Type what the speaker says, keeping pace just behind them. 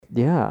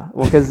Yeah.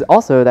 Well, because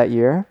also that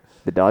year,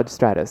 the Dodge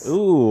Stratus,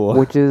 Ooh.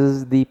 which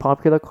is the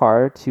popular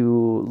car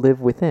to live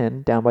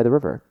within down by the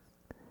river.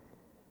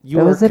 You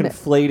That are was an-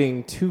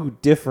 conflating two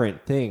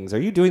different things. Are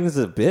you doing this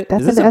as a bit?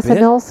 That's Is this an a bit?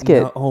 SNL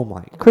skit. No, oh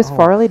my. Chris oh.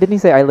 Farley, didn't he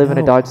say, I live in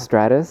a No. Dodge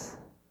Stratus?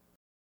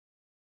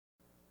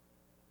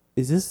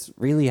 Is this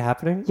really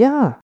happening?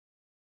 Yeah.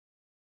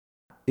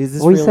 Is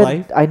this Well, he real said,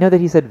 life? I know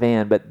that he said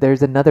van, but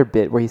there's another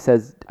bit where he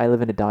says, I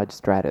live in a Dodge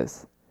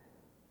Stratus.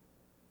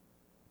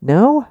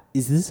 No?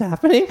 Is this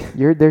happening?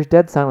 There's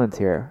dead silence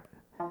here.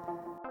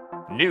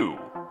 New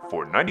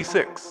for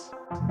 96.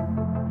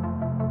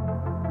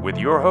 With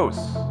your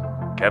hosts,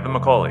 Kevin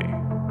McCauley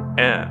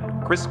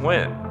and Chris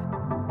Nguyen.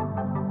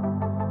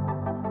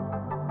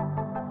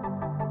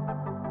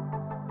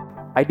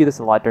 I do this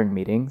a lot during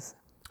meetings.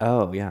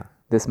 Oh, yeah.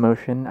 This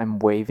motion, I'm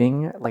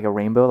waving like a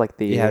rainbow, like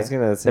the Yeah, I was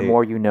gonna say- the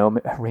more you know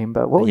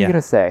rainbow. What were you Yeah.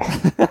 gonna say?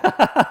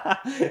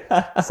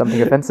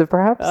 Something offensive,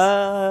 perhaps?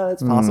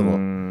 It's possible.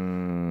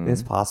 Mm,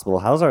 It's possible.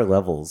 How's our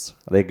levels?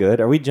 Are they good?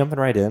 Are we jumping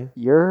right in?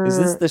 You're Is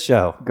this the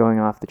show? going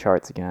off the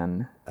charts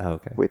again Oh,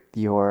 okay. with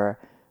your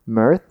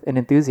mirth and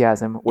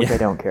enthusiasm, which I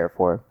don't care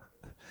for.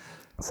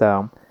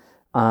 So,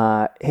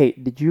 hey,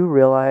 did you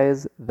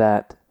realize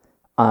that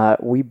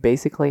we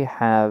basically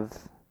have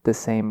the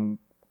same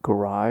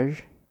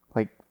garage?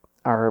 Like,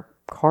 our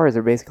cars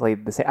are basically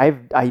the same.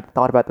 I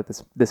thought about that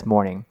this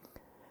morning,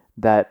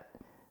 that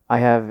I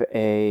have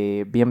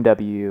a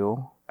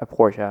BMW, a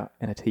Porsche,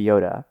 and a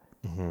Toyota,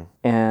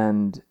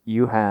 and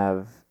you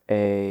have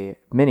a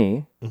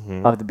Mini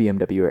of the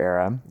BMW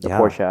era, the Yeah.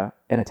 Porsche,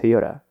 and a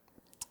Toyota.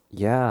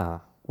 Yeah.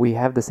 We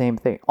have the same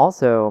thing.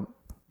 Also,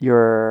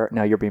 your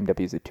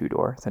BMW is a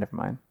 2-door, so never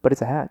mind. But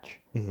it's a hatch.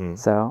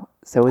 So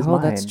is Oh,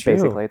 mine. that's true.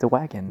 Basically, it's a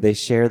wagon. They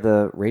share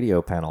the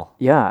radio panel.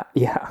 Yeah.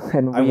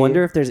 And I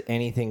wonder if there's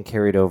anything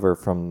carried over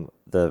from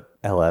the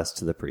LS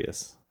to the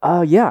Prius.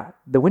 Yeah,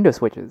 the window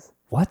switches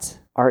What?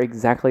 are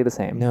exactly the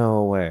same.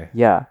 No way.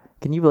 Yeah.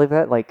 Can you believe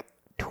that? Like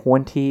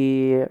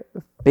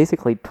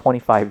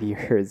 25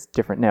 years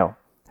different. No.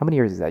 How many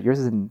years is that? Yours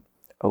is in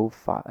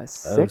 05,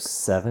 6,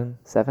 07?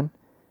 7?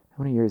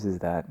 How many years is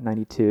that?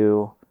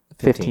 92,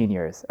 15. 15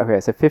 years. Okay,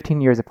 so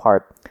 15 years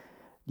apart.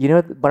 You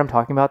know what I'm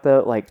talking about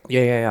though? Like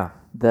Yeah.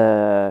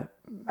 I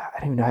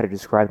don't even know how to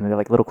describe them. They're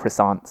like little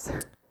croissants.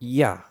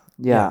 Yeah.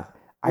 Yeah.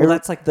 Well,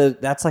 that's like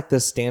the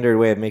standard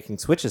way of making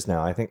switches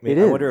now. I think. It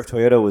I is. wonder if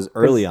Toyota was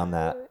early on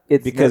that.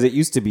 it's because the- it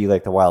used to be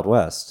like the Wild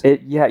West.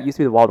 It used to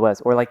be the Wild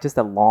West, or like just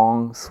a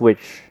long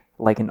switch,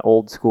 like an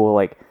old school,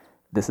 like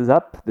this is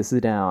up, this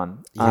is down,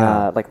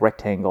 Yeah. like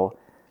rectangle.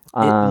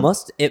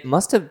 It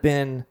must have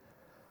been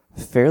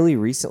fairly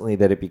recently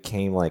that it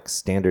became like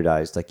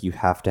standardized. Like you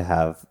have to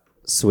have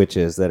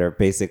switches that are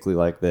basically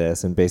like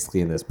this and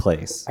basically in this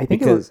place. I think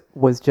because it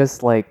was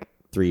just like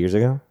 3 years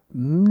ago.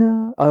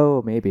 no,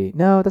 oh maybe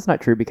no, that's not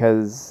true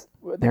because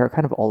they're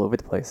kind of all over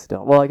the place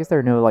still. Well, I guess there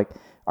are no like.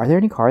 Are there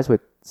any cars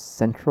with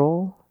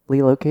centrally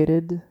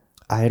located?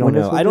 I don't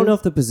window know. I don't know switches?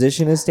 if the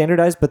position is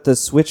standardized, but the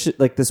switch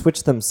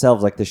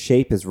themselves, like the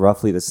shape is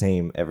roughly the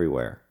same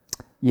everywhere.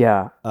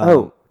 Yeah.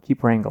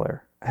 Jeep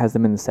Wrangler has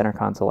them in the center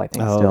console. I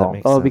think Oh, still. that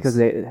makes Because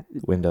sense.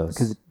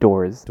 Windows.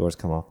 doors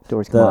come off.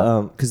 doors come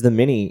off. Because the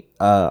Mini,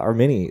 our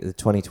Mini, the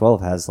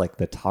 2012 has like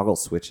the toggle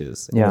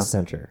switches in Yeah. the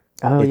center.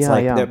 Oh, it's yeah,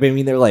 like, yeah. I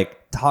mean, they're like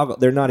toggle.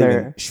 They're not even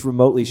They're-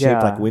 remotely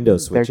shaped like window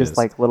switches. They're just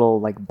like little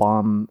like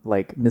bomb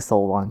like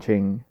missile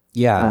launching.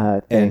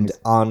 and things.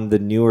 on the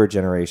newer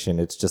generation,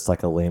 it's just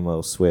like a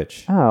lame-o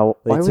switch. Oh,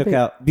 They why would took they,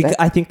 out because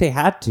I think they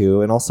had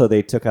to, and also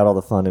they took out all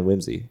the fun and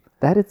whimsy.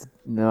 that's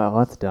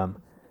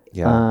dumb.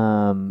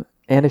 Yeah.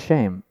 And a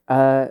shame.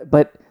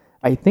 But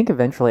I think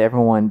eventually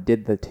everyone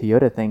did the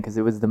Toyota thing because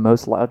it was the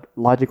most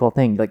logical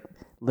thing. Like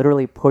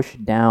literally push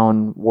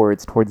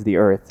downwards towards the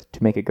earth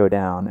to make it go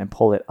down and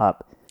pull it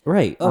up.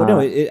 Right. Oh no,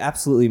 it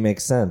absolutely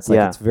makes sense. Like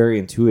yeah. it's very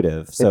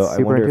intuitive. So It's I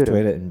super wonder if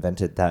intuitive. Toyota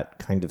invented that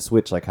kind of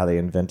switch, like how they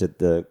invented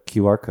the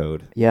QR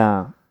code.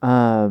 Yeah.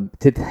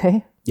 Did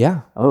they?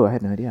 Yeah. Oh, I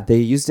had no idea. They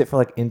used it for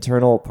like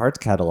internal parts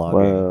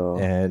cataloging, Whoa.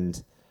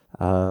 and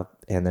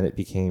then it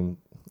became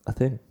a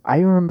thing. I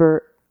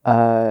remember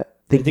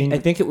thinking. I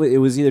think it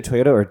was either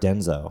Toyota or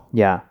Denso,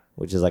 yeah.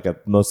 which is like a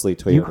mostly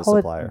Do you Toyota call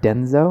supplier. it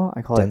Denso?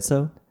 I call it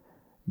Denso?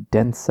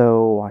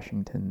 Denso,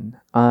 Washington.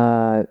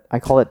 I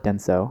call it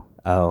Denso.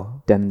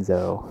 Oh,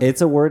 Denso.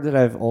 it's a word that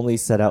I've only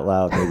said out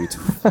loud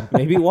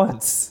maybe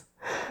once.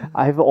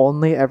 I've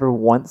only ever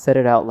once said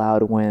it out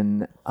loud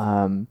when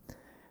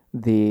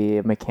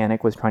the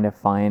mechanic was trying to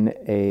find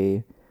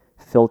a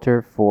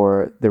filter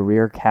for the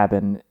rear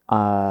cabin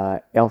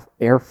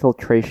air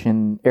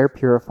filtration, air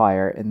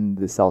purifier in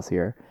the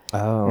Celsior.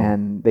 Oh,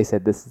 And they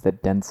said this is the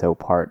Denso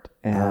part,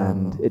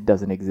 and it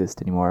doesn't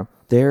exist anymore.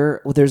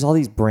 there's all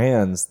these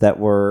brands that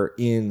were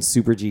in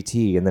Super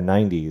GT in the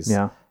 90s.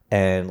 Yeah.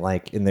 And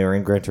they were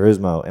in Gran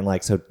Turismo, and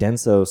so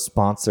Denso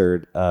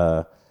sponsored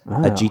a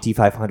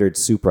GT500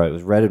 Supra. It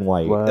was red and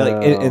white. Whoa.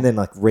 And then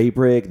Ray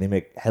Brigg, they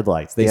make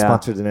headlights. They Yeah.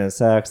 sponsored an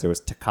NSX. There was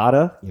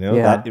Takata, Yeah.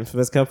 that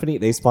infamous company.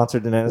 They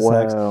sponsored an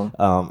NSX.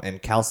 Whoa. And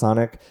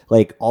Calsonic.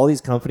 All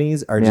these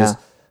companies are just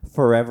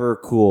forever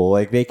cool.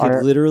 Like they could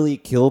Are- literally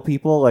kill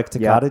people like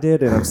Takata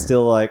did, and I'm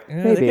still like,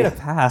 they Maybe. get a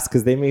pass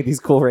because they made these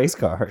cool race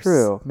cars.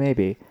 True,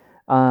 maybe.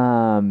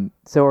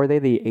 So are they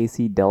the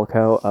AC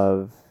Delco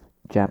of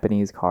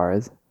Japanese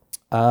cars?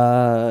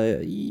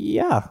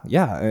 Yeah.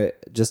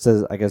 Just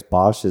as I guess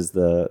Bosch is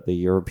the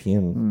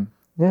European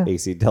Yeah,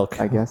 AC Delco.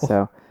 I guess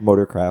so.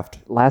 Motorcraft.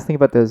 Last thing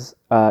about those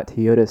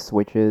Toyota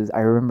switches, I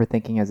remember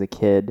thinking as a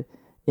kid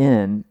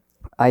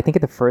I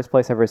think the first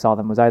place I ever saw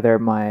them was either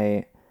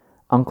my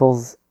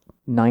uncle's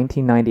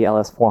 1990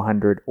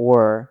 LS400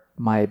 or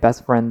my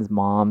best friend's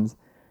mom's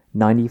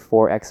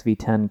 94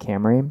 XV10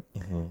 Camry.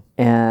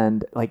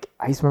 And like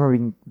I just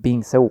remember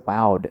being so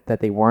wowed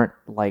that they weren't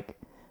like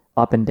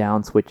up and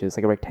down switches,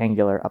 like a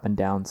rectangular up and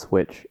down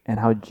switch, and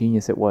how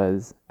genius it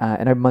was.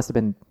 And I must have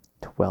been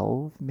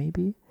 12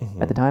 maybe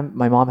at the time.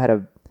 My mom had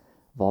a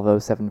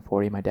Volvo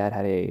 740, my dad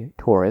had a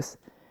Taurus,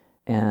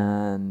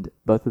 and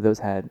both of those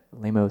had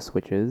Lamo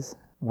switches,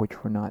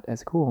 which were not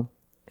as cool.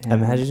 And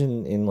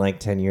Imagine in like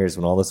 10 years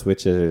when all the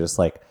switches are just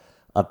like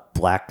a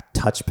black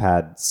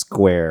touchpad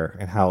square,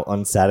 and how it will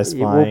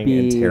unsatisfying be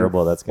and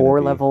terrible that's going to be.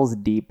 4 levels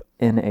deep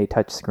in a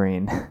touch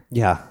screen.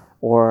 Yeah.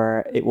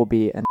 Or it will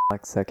be an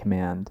Alexa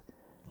command,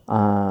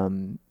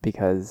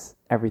 because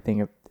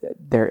everything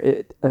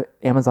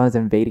Amazon is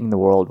invading the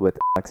world with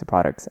Alexa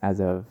products as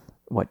of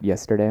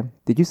yesterday.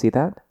 Did you see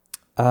that?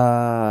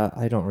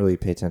 I don't really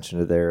pay attention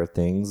to their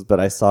things, but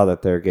I saw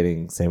that they're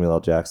getting Samuel L.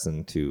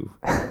 Jackson to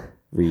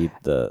read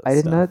the I did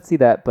stuff. not see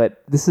that,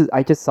 but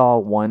I just saw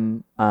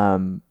one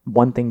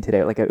thing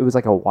today. Like it was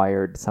like a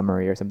Wired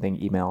summary or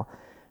something email,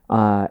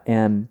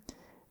 and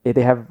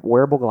they have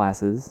wearable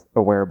glasses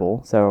or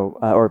wearable, so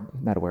or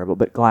not a wearable,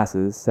 but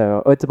glasses.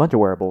 So it's a bunch of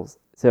wearables.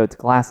 So it's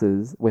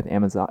glasses with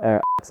Amazon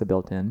Alexa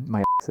built in.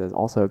 My Alexa is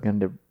also going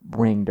to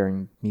ring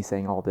during me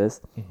saying all this.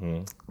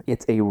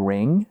 It's a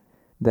ring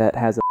that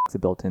has Alexa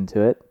built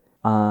into it,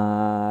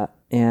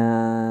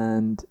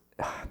 and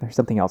there's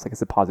something else like a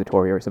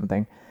suppository or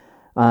something.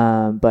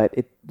 But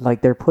it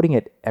like they're putting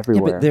it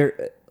everywhere. Yeah, but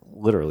they're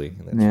literally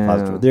Yeah.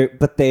 positive.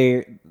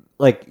 They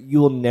like you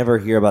will never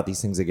hear about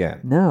these things again.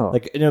 No.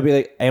 Like it'll be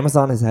like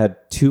Amazon has had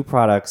 2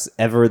 products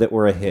ever that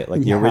were a hit,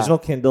 like the Yeah. original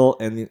Kindle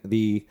and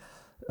the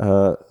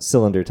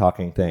cylinder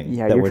talking thing.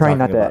 Yeah, that you're we're trying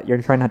talking not to. about.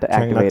 You're trying not to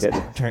Trying not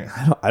activate to-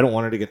 it. I don't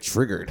want her to get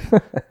triggered.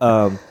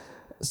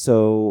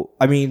 So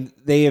I mean,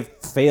 they have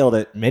failed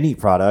at many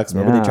products.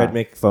 Remember Yeah. they tried to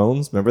make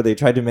phones. Remember they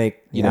tried to make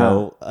you Yeah.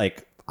 know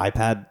like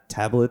iPad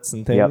tablets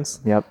and Yep. things.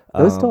 Yep.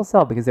 Those still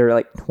sell because they're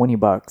like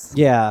 $20.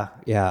 Yeah.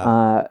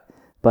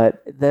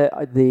 But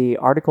the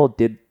article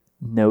did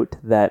note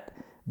that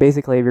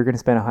basically if you're going to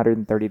spend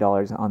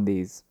 $130 on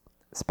these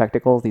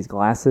spectacles, these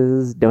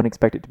glasses, don't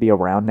expect it to be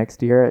around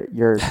next year.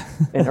 You're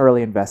an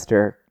early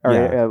investor or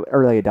Yeah.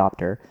 early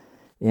adopter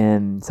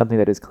in something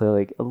that is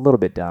clearly a little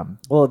bit dumb.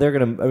 Well,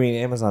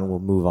 Amazon will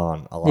move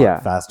on a lot Yeah.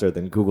 faster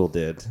than Google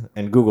did,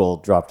 and Google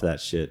dropped that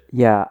shit.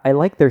 Yeah, I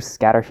like their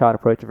scattershot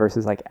approach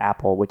versus like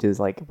Apple, which is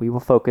like we will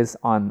focus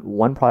on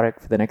one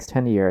product for the next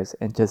 10 years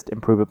and just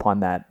improve upon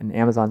that. And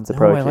Amazon's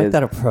approach I like is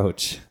that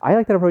approach. I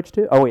like that approach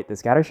too. Oh wait, the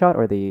scattershot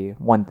or the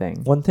one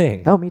thing? One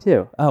thing. Oh, me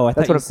too. Oh, I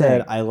That's thought what you I'm said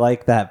saying. I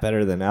like that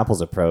better than Apple's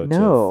approach.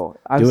 No,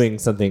 of doing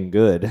something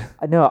good.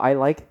 No, I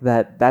like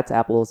that's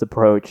Apple's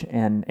approach,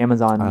 and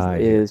Amazon's Yeah.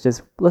 is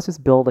just let's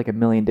just build like a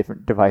million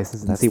different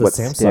devices and That's see the what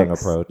Samsung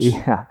sticks. approach.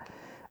 Yeah,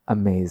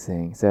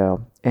 amazing.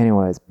 So,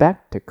 anyways,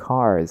 back to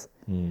cars.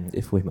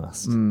 If we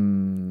must.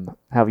 How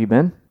have you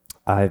been?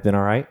 I've been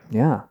all right.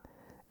 Yeah,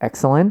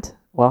 excellent.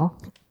 Well,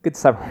 good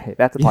summary.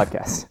 That's a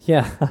podcast.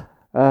 Yeah.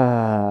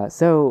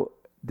 So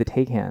the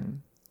Taycan,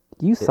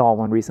 you saw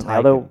one recently,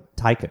 although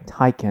Taycan.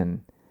 Taycan.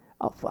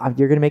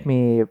 You're gonna make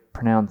me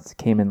pronounce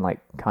Cayman like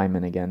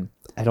Cayman again.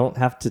 I don't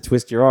have to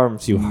twist your arm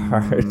too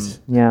hard.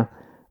 Yeah.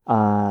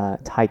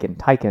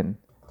 Taycan.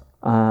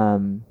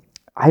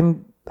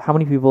 How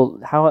many people,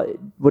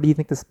 what do you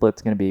think the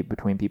split's going to be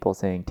between people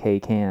saying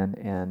Taycan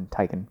and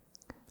Taycan?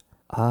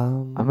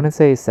 I'm going to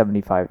say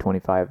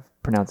 75-25,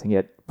 pronouncing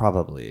it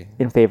Probably.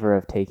 in favor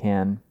of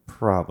Taycan.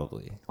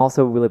 Probably.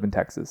 Also, we live in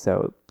Texas,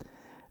 so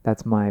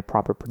that's my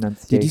proper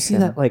pronunciation. Did you see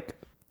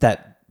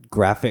that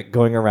graphic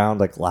going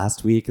around like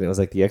last week, and it was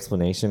like the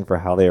explanation for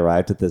how they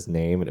arrived at this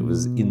name, and it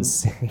was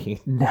insane.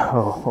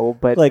 No,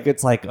 but Like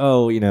it's like,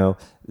 oh,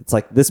 it's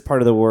like this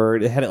part of the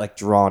word, it had it like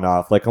drawn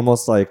off, like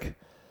almost like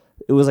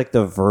it was like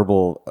the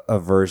verbal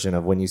version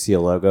of when you see a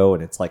logo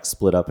and it's like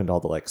split up into all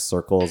the like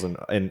circles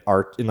and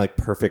art in like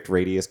perfect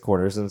radius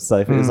corners and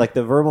stuff. It's like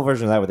the verbal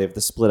version of that where they have to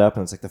split up,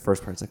 and it's like the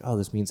first part, it's like, oh,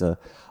 this means a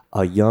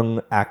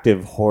young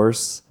active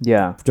horse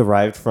yeah.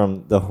 derived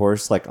from the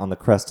horse like on the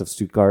crest of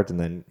Stuttgart, and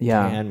then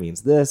Yeah. can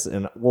means this,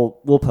 and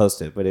we'll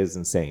post it, but it is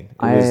insane.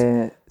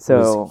 It It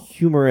was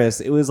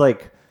humorous. It was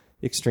like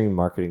extreme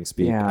marketing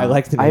speak. yeah. I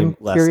like the name I'm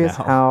less curious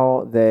now.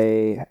 how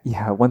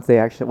once you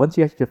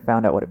actually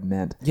found out what it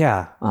meant.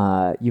 Yeah,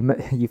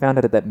 You found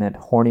out that meant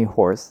horny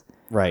horse.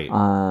 right.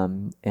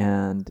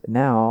 And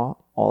now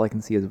all I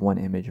can see is one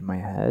image in my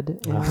head,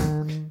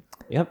 and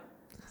Yep.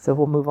 so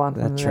we'll move on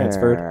from That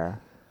transferred?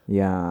 there.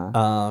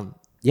 Yeah.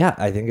 yeah,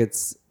 I think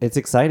it's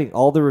exciting.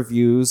 All the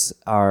reviews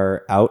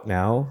are out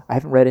now. I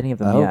haven't read any of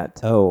them yet.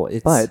 Oh,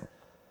 it's but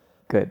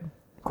good.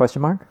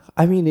 Question mark?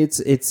 I mean,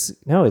 it's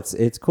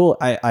cool.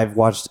 I've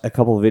watched a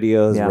couple of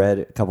videos, Yeah. read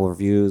a couple of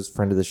reviews.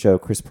 Friend of the show,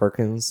 Chris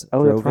Perkins.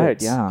 Oh, that's drove right.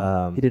 it.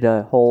 Yeah, he did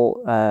a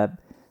whole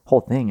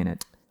thing in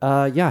it.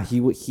 Yeah,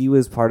 he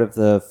was part of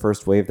the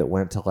first wave that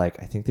went to I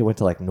think they went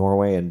to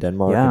Norway and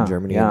Denmark Yeah, and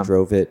Germany yeah. and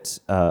drove it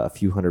a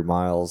few hundred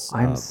miles.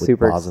 I'm with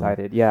super Bosom.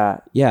 excited. Yeah,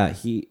 Yeah,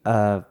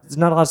 there's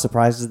not a lot of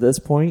surprises at this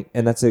point,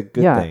 and that's a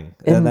good Yeah, thing.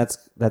 and And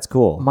that's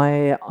cool.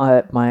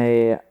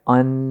 my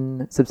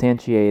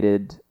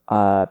unsubstantiated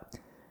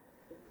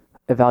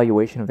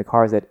evaluation of the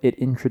car is that it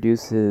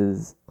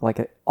introduces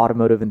an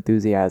automotive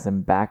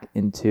enthusiasm back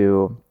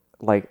into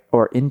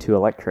into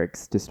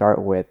electrics to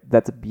start with.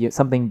 That's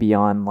something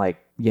beyond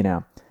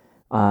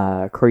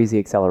crazy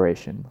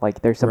acceleration.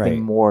 There's something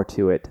Right. more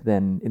to it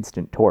than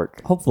instant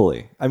torque.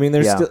 Hopefully, I mean,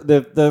 there's Yeah.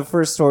 still the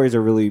first stories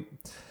are really.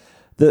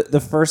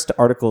 The first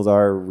articles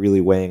are really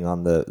weighing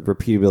on the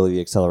repeatability,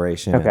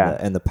 acceleration, Okay.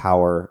 and the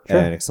power Sure.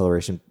 and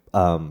acceleration.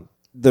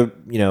 The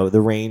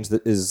range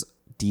that is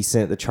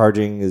decent. The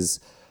charging is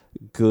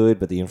good,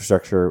 but the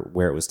infrastructure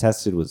where it was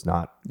tested was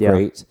not Yeah.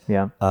 great.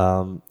 Yeah.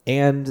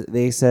 And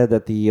they said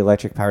that the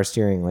electric power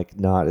steering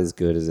not as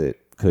good as it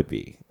could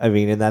be. I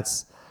mean, and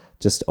that's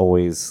just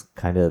always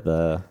kind of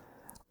the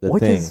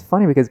Which thing. is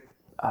funny because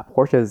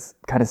Porsche's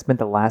kind of spent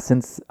the last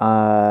since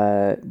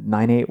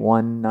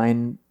 981,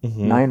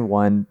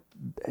 991.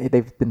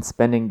 They've been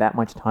spending that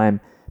much time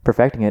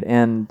perfecting it,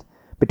 and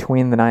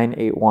between the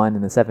 981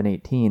 and the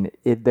 718,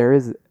 there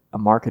is a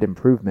market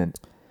improvement.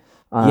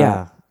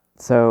 Yeah.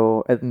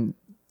 So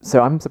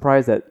I'm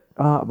surprised that.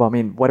 Well, I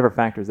mean, whatever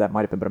factors that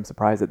might have been, but I'm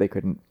surprised that they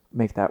couldn't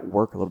make that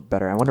work a little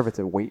better. I wonder if it's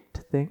a weight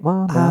thing.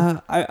 Well,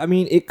 no. I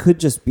mean, it could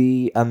just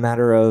be a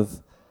matter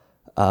of,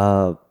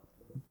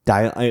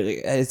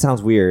 it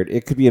sounds weird.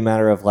 It could be a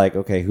matter of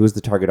okay, who's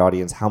the target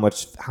audience? How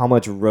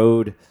much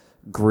road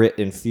grit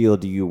and feel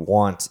do you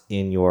want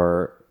in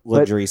your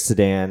luxury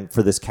sedan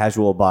for this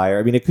casual buyer?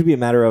 I mean, it could be a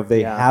matter of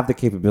they Yeah. have the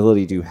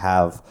capability to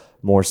have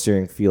more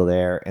steering feel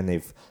there, and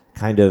they've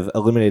kind of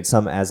eliminated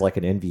some as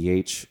an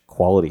NVH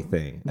quality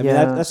thing. I mean,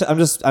 Yeah. I'm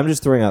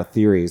just throwing out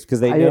theories because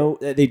they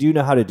do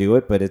know how to do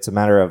it, but it's a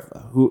matter of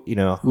who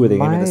are they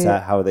aiming this My-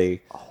 at? How are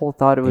they? Whole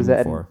thought it was aiming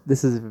that for?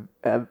 this is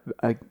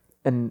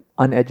an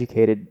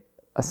uneducated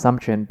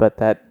assumption, but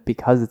that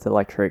because it's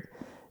electric,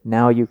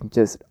 now you can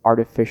just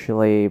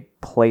artificially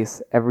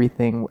place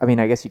everything. I mean,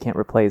 I guess you can't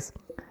replace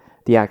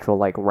the actual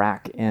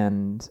rack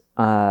and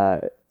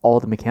all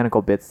the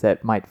mechanical bits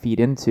that might feed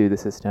into the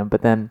system,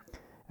 but then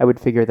I would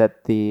figure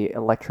that the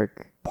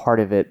electric part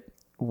of it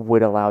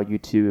would allow you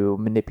to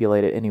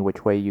manipulate it any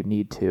which way you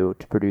need to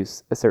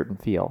produce a certain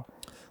feel.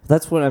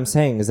 That's what I'm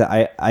saying is that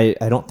I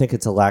don't think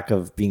it's a lack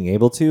of being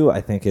able to.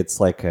 I think it's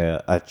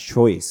a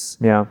choice.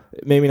 Yeah.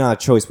 Maybe not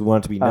a choice we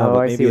want it to be now, Oh, but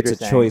I see maybe what it's a you're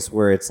saying. choice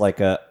where it's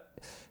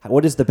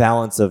what is the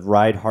balance of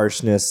ride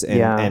harshness and,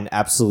 Yeah. and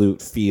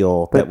absolute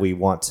feel that we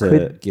want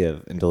to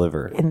give and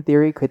deliver? In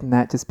theory, couldn't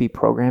that just be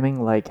programming?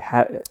 Your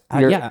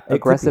yeah, it could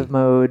aggressive be.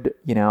 mode,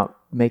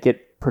 make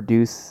it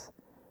produce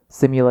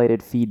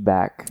simulated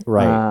feedback.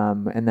 Right.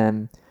 And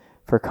then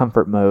for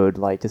comfort mode,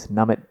 just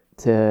numb it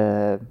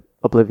to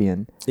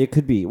oblivion. It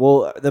could be.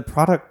 Well, the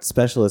product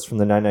specialist from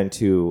the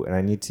 992, and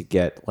I need to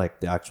get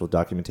the actual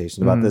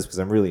documentation about this because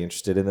I'm really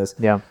interested in this.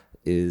 Yeah.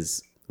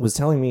 Was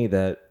telling me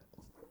that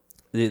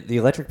the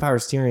electric power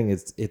steering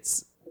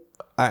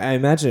I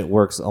imagine it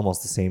works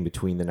almost the same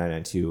between the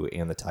 992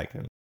 and the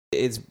Taycan.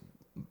 It's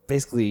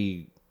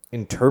basically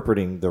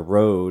interpreting the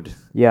road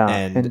Yeah,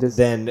 and and just-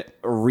 then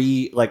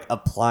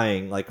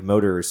applying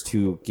motors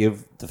to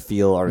give the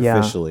feel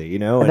artificially,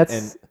 And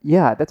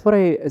that's what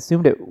I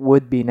assumed it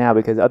would be now,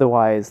 because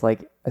otherwise,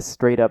 a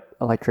straight up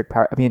electric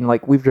power. I mean,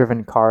 we've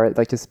driven cars,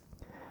 just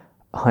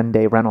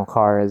Hyundai rental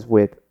cars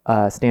with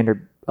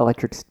standard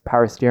electric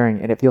power steering,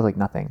 and it feels like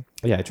nothing.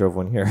 yeah, I drove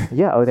one here.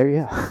 Yeah. Oh, there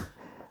you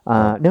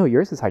go. No,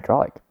 yours is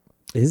hydraulic.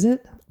 Is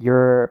it?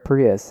 Your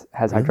Prius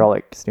has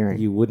hydraulic steering.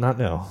 You would not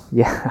know.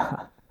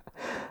 Yeah.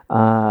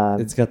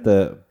 It's got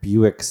the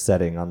Buick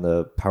setting on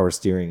the power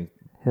steering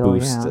Hell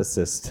boost yeah.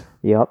 assist.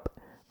 Yep.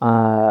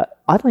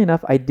 Oddly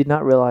enough, I did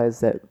not realize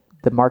that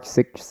the Mark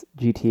 6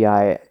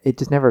 GTI, it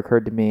just never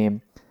occurred to me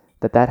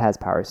that has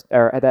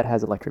that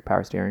has electric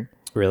power steering.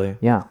 Really?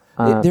 Yeah.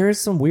 There is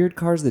some weird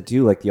cars that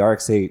do, the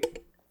RX-8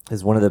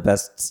 is one of the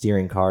best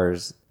steering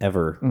cars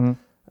ever,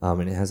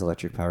 and it has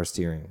electric power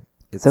steering.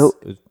 It's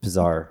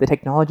bizarre. The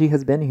technology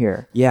has been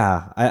here.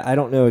 Yeah, I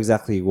don't know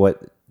exactly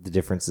what the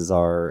differences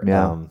are.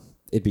 Yeah.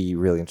 It'd be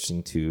really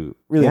interesting to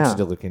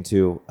look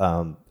into.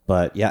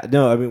 But yeah,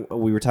 no, I mean,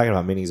 we were talking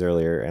about minis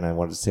earlier, and I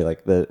wanted to say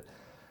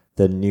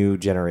the new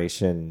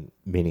generation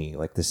mini,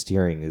 the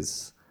steering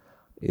is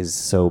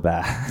so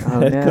bad Oh,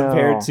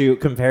 no.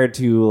 compared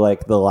to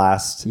the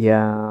last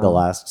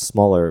Yeah.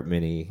 smaller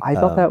mini. I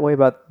felt that way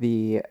about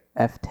the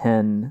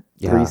F10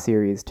 Yeah. 3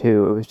 Series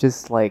too. It was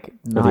just or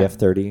not the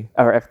F30.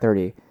 or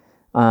F30.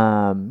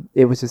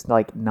 It was just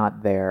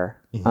not there.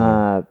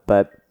 Mm-hmm.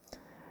 But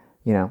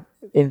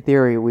in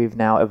theory, we've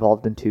now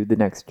evolved into the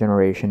next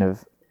generation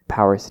of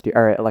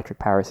or electric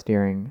power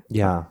steering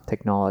Yeah.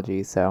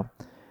 technology. So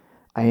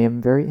I am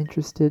very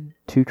interested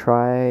to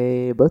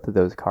try both of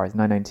those cars,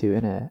 992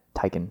 and a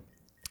Taycan.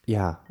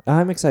 Yeah,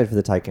 I'm excited for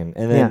the Taycan,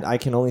 and then Yeah. I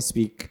can only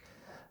speak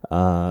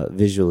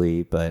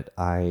visually, but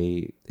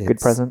Good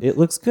presence? It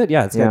looks good.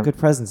 Yeah, it's Yeah. got good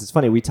presence. It's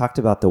funny. We talked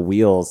about the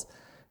wheels,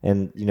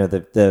 and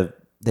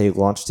they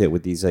launched it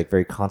with these like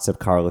very concept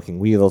car looking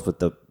wheels with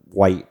the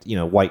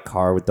white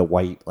car with the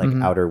white like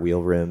outer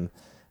wheel rim,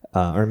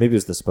 or maybe it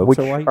was the spokes Which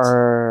are white.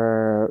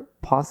 are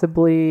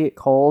possibly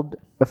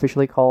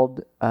officially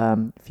called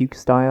Fuchs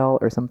style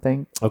or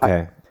something.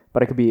 Okay.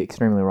 But I could be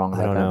extremely wrong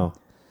about I don't that. know.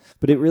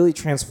 But it really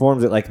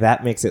transforms it. Like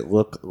that makes it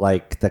look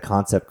like the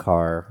concept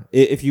car.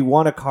 If you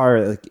want a car,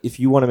 like if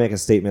you want to make a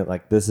statement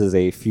like this is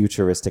a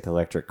futuristic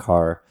electric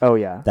car, Oh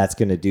yeah. that's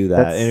going to do that.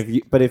 That's-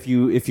 And if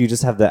you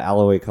just have the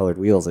alloy colored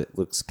wheels, it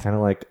looks kind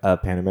of like a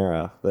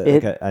Panamera, but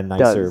It like a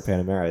nicer does.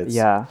 Panamera.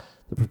 Yeah.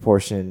 The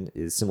proportion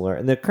is similar,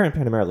 and the current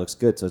Panamera looks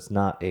good, so it's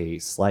not a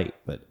slight.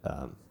 But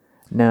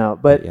No,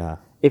 but yeah,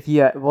 if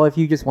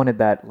you just wanted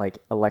that like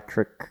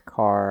electric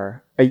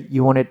car,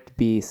 you want it to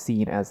be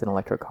seen as an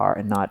electric car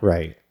and not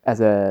right. as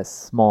a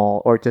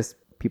small, or just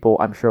people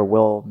I'm sure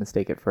will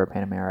mistake it for a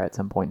Panamera at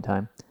some point in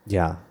time.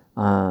 Yeah,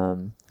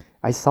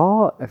 I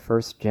saw a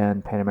first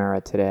gen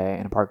Panamera today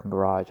in a parking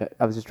garage.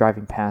 I was just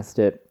driving past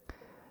it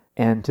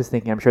and just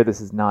thinking, I'm sure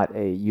this is not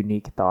a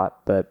unique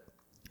thought, but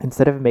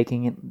instead of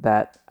making it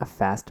that a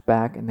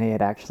fastback and they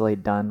had actually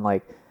done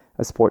like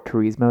a Sport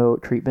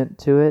Turismo treatment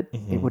to it,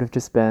 it would have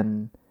just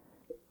been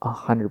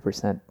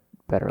 100%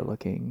 better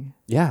looking.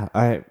 yeah.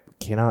 I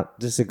cannot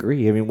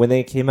disagree. I mean, when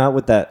they came out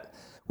with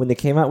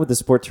the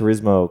Sport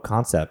Turismo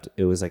concept,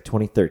 it was like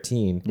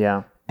 2013.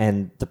 Yeah.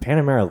 And the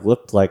Panamera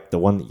looked like the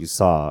one that you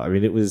saw. I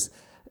mean,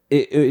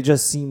 it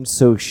just seemed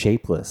so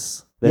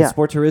shapeless. That Yeah.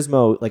 Sport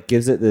Turismo like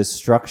gives it this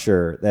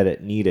structure that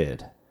it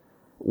needed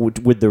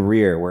with the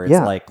rear, where it's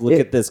Yeah, like, look it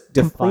at this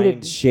defined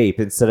completed- shape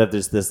instead of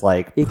this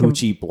like It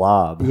poochy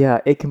blob, Yeah,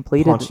 it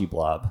completed paunchy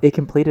blob. it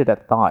completed a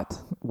thought,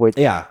 which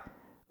Yeah,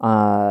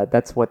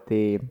 that's what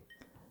the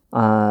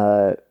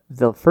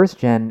first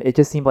gen, it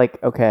just seemed like,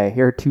 okay,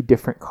 here are two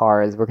different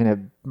cars, we're gonna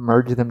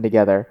merge them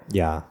together.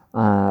 yeah.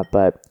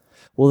 But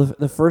Well,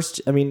 the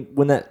first, I mean,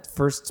 when that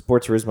first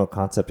Sport Turismo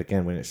concept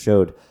again, when it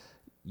showed,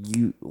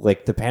 you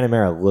like the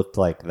Panamera looked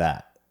like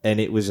that, and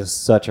it was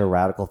just such a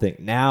radical thing.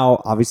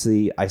 Now,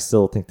 obviously, I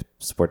still think the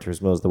Sport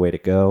Turismo is the way to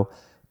go,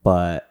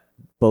 but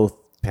both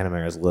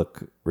Panameras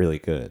look really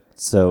good.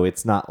 So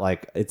it's not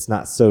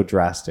so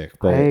drastic,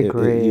 but I it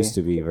agree. used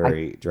to be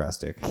very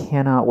drastic.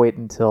 cannot wait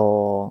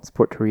until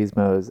Sport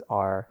Turismos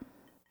are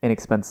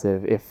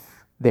inexpensive,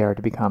 if they are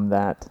to become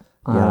that.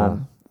 Yeah.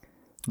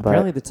 But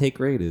Apparently, the take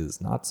rate is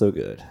not so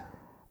good.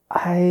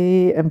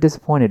 I am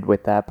disappointed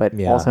with that, but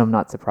Yeah. also I'm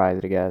not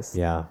surprised, I guess.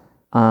 Yeah.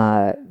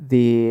 I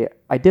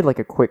did like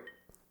a quick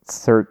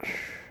search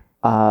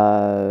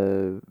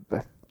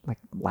like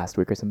last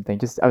week or something.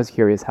 Just I was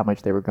curious how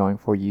much they were going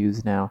for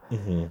used now,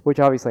 which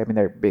obviously, I mean,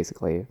 they're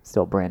basically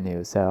still brand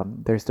new, so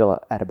they're still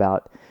at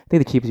about, I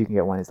think the cheapest you can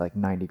get one is like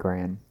 90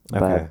 grand.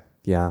 Okay.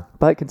 Yeah.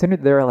 But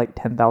considering there are like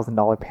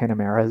 $10,000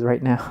 Panameras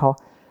right now,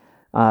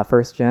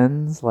 first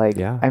gens, like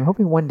Yeah. I'm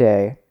hoping one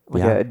day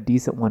like Yeah. a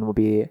decent one will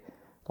be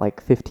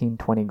like 15,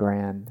 20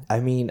 grand. I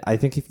mean, I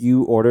think if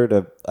you ordered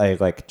a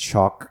like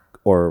chalk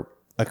or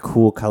a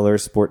cool color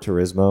Sport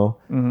Turismo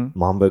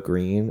Mamba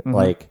green,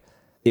 like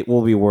it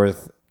will be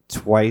worth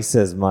twice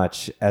as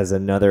much as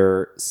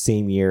another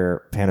same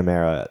year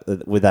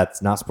Panamera with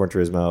that's not Sport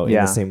Turismo in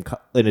Yeah. the same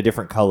in a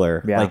different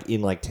color, Yeah. like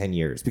in like 10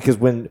 years. Because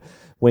when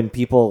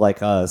people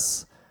like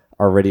us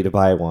are ready to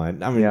buy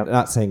one, I mean, Yep.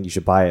 not saying you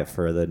should buy it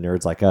for the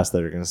nerds like us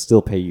that are going to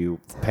still pay you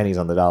pennies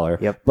on the dollar.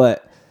 Yep.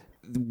 But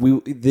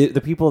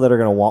the people that are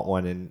going to want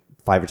one in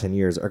 5 or 10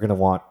 years are going to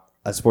want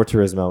a Sport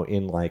Turismo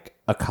in like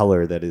a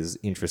color that is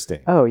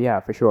interesting. Oh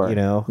yeah, for sure. You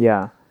know?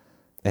 Yeah.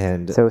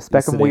 And So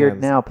spec 'em weird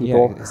sedans- now,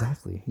 people. Yeah,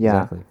 exactly.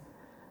 Yeah. Exactly.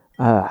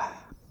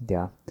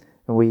 Yeah.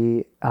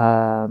 We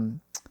I've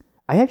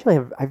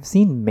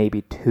seen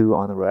maybe two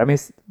on the road. I mean,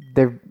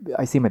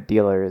 I see them at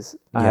dealers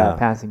Yeah.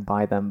 passing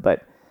by them,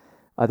 but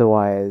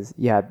otherwise,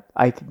 yeah,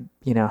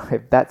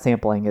 if that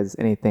sampling is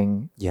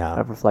anything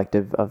Yeah.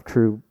 reflective of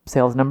true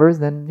sales numbers,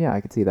 then yeah,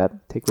 I could see that.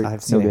 Take rate I've no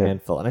seen a good.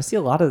 handful, and I see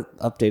a lot of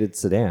updated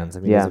sedans.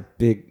 I mean, Yeah.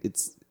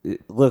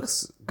 it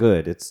looks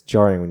good. It's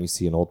jarring when you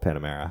see an old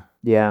Panamera.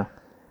 Yeah.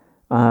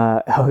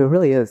 Oh, it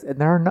really is. And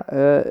there are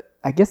no,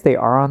 I guess they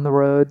are on the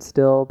road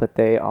still, but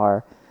they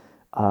are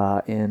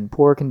in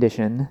poor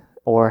condition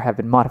or have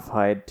been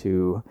modified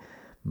to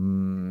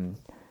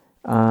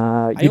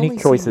unique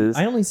choices.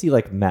 I only see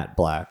like matte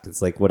black.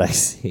 It's like what I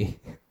see.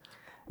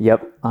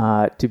 Yep.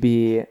 To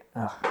be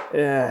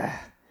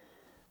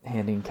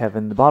handing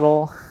Kevin the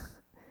bottle.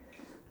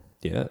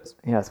 Yes.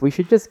 Yes, we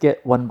should just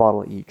get one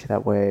bottle each.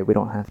 That way we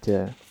don't have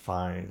to.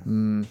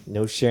 Fine.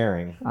 No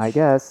sharing. I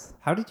guess.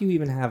 How did you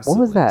even have? What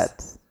was siblings?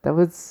 that? That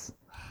was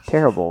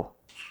terrible.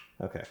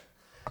 Okay.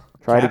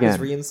 Try it Cap is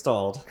again.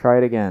 reinstalled. Try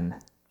it again.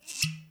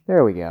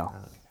 There we go.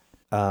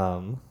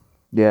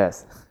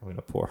 Yes. I'm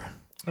gonna pour.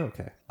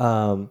 Okay.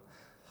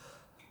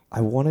 I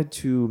wanted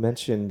to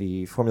mention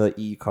the Formula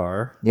E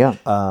car. Yeah.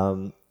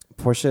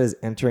 Porsche is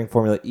entering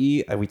Formula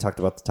E. We talked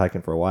about the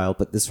Taycan for a while,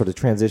 but this sort of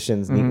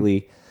transitions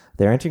neatly.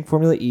 They're entering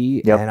Formula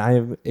E, Yep. and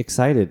I'm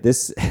excited.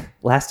 This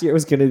last year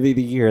was going to be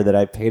the year that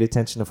I paid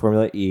attention to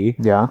Formula E.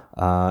 Yeah.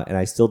 And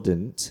I still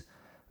didn't.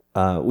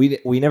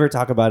 We never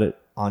talk about it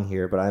on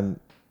here, but I'm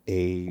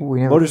a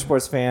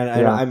motorsports fan.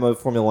 Yeah. I'm a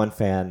Formula One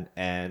fan,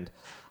 and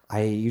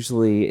I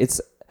usually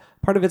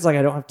part of it's like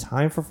I don't have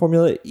time for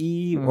Formula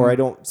E, or I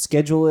don't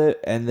schedule it,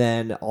 and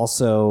then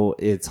also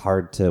it's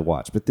hard to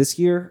watch. But this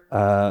year,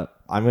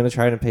 I'm going to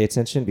try to pay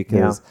attention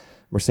because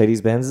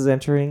Mercedes-Benz is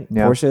entering,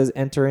 Porsche is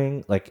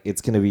entering. Like, it's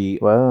going to be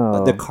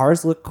Whoa. the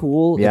cars look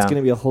cool. Yeah. It's going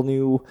to be a whole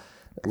new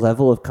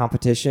level of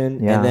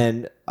competition. Yeah. And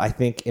then I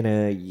think in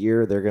a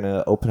year they're going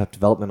to open up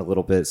development a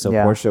little bit. So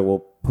Yeah. Porsche will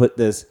put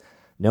this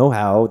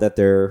know-how that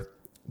they're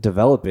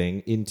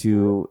developing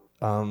into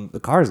the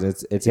cars, and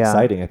it's Yeah.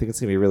 exciting. I think it's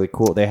going to be really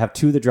cool. They have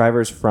two of the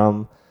drivers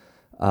from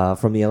the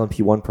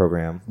LMP1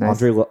 program, Nice.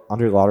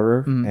 Andre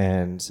Lauderer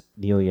and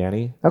Neil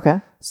Yanni.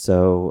 Okay.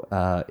 So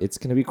it's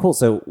going to be cool.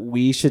 So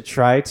we should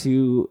try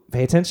to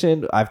pay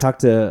attention. I've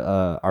talked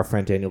to our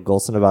friend Daniel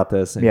Golson about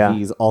this, and Yeah.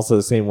 he's also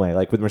the same way.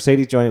 Like with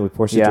Mercedes joining, with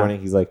Porsche Yeah.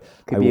 joining, he's like,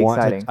 Could be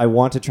exciting. I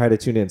want to try to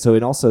tune in. So,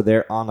 and also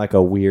they're on like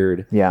a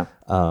weird Yeah.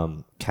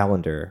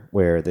 calendar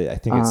where I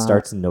think it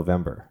starts in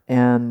November.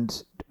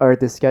 And are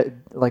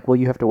will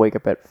you have to wake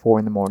up at 4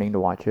 a.m. to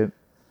watch it?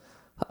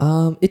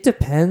 It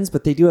depends,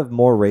 but they do have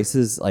more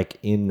races like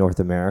in North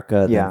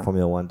America Yeah. than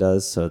Formula One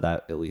does, so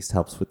that at least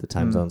helps with the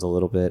time zones a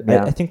little bit.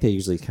 Yeah. I think they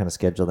usually kind of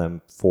schedule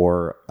them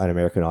for an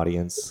American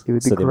audience. It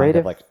would be so they great might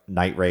have if like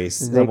night race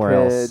They somewhere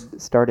could else.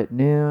 start at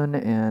noon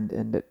and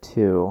end at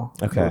 2.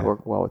 Okay, It would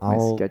work well with my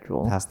I'll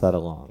schedule. pass that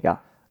along. Yeah.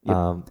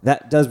 Yep.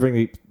 That does bring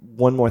me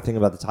one more thing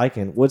about the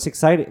Taycan. What's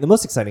exciting? The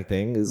most exciting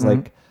thing is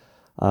like,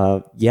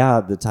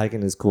 the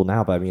Taycan is cool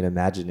now, but I mean,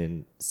 imagine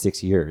in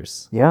 6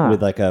 years, Yeah.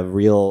 with like a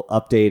real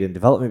update and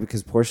development,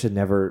 because Porsche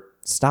never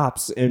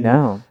stops. And,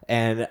 No.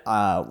 and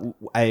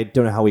I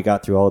don't know how we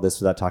got through all of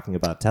this without talking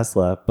about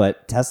Tesla,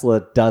 but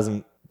Tesla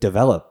doesn't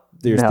develop.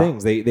 There's No.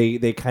 things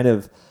they kind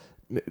of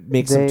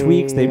make some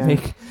tweaks.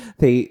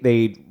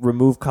 They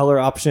remove color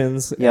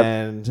options, Yep.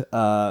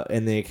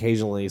 and they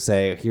occasionally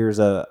say, here's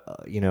a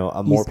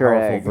more Easter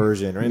powerful egg.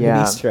 version, or an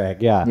Yeah. Easter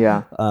egg. Yeah.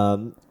 Yeah.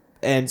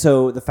 And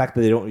so the fact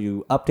that they don't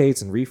do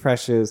updates and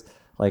refreshes,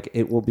 like,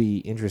 it will be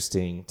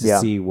interesting to Yeah.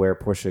 see where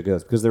Porsche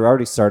goes, because they're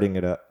already starting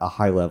at a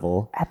high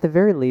level. At the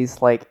very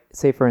least, like,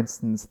 say for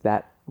instance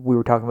that we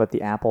were talking about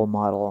the Apple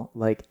model,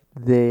 like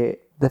the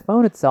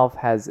phone itself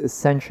has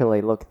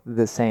essentially looked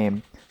the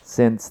same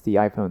since the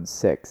iPhone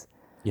 6.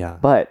 Yeah.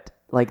 But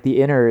like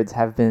the innards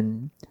have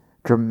been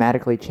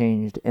dramatically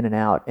changed in and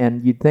out.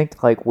 And you'd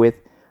think like with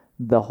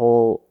the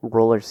whole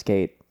roller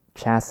skate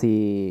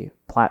chassis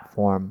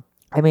platform,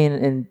 I mean,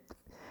 and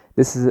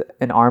this is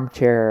an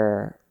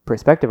armchair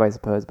perspective, I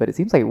suppose, but it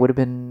seems like it would have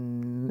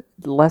been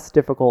less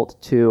difficult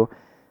to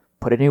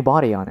put a new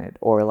body on it,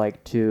 or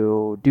like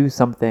to do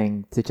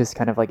something to just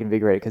kind of like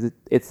invigorate it, because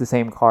it's the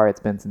same car it's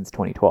been since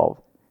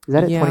 2012. Is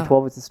that Yeah.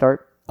 2012 was the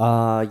start?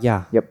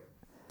 Yeah. Yep.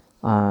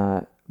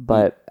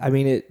 But I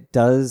mean, it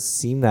does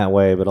seem that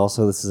way, but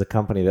also this is a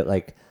company that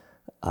like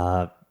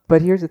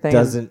but here's the thing: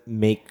 doesn't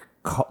make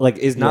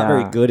is not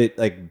very Yeah. good at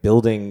like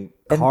building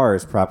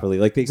cars properly.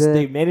 Like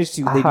they managed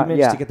to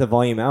yeah. to get the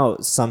volume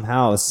out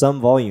somehow, some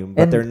volume,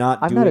 but and they're not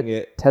I'm doing not a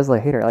it. Tesla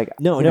hater. Like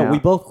No, you no, know, we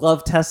both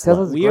love Tesla.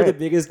 Tesla's We are the great.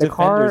 biggest The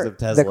defenders of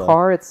Tesla. The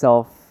car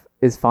itself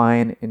is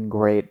fine and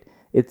great.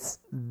 It's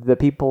the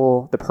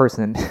people, the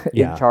person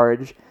Yeah. in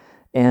charge,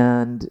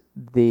 and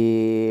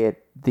the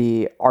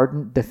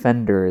ardent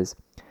defenders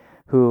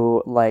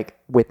who, like,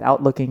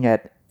 without looking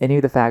at any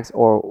of the facts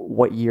or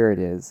what year it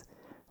is,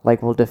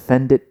 like, will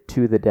defend it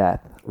to the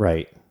death.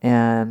 Right.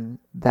 And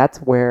that's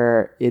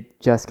where it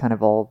just kind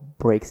of all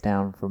breaks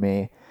down for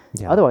me.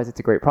 Yeah. Otherwise, it's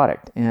a great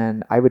product,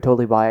 and I would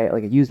totally buy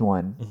like a used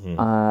one.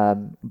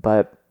 Mm-hmm.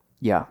 But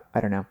yeah,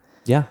 I don't know.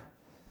 Yeah.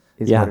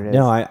 Is Yeah. what it is.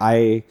 No,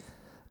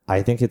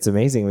 I think it's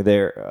amazing.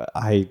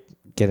 I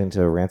get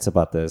into rants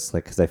about this,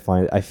 like, because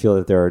I feel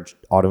that there are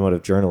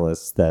automotive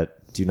journalists that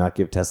do not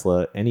give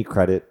Tesla any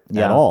credit at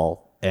Yeah.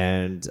 all,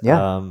 and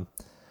Yeah.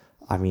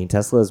 I mean,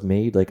 Tesla has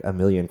made like 1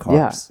 million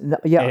cars.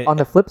 Yeah. And- On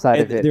the flip side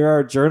And of it, there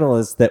are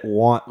journalists that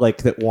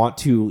want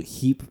to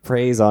heap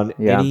praise on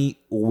Yeah. any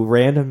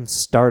random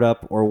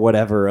startup or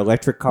whatever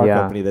electric car Yeah.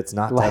 company that's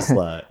not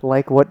Tesla.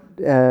 like what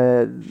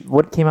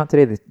came out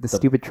today, the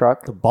stupid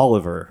truck, The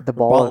Bolivar, The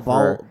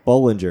Bolivar.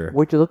 Bollinger.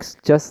 which looks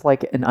just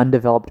like an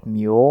undeveloped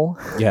mule.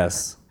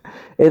 Yes.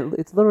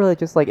 It's literally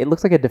just like, it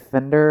looks like a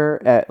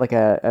Defender, like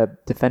a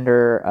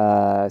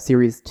Defender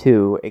Series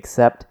 2,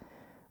 except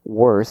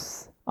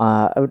worse.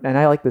 And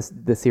I like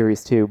the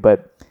Series 2,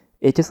 but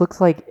it just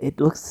looks like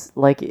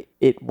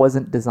it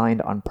wasn't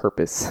designed on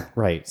purpose.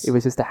 Right. It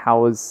was just to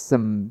house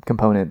some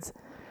components.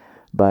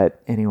 But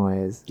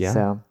anyways, Yeah.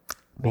 so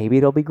maybe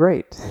it'll be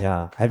great.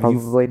 Yeah. Have you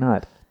Probably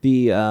not.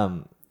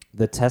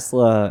 the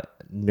Tesla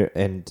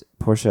and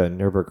Porsche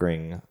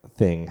Nürburgring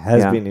thing has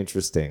Yeah. been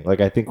interesting.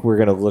 Like I think we're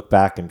gonna look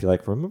back and be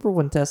like, remember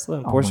when Tesla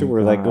and Oh Porsche my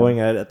were like God. going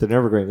at the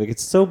Nürburgring? Like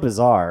it's so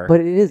bizarre.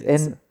 But it is,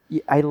 and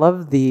I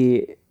love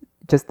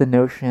just the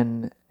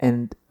notion,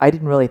 and I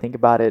didn't really think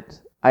about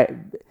it.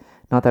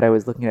 Not that I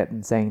was looking at it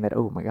and saying that,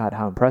 oh my God,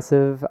 how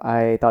impressive.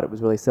 I thought it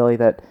was really silly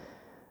that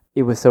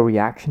it was so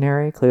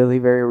reactionary, clearly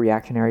very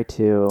reactionary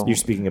to. You're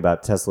speaking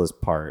about Tesla's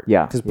part,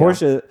 Yeah, because yeah.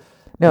 Porsche.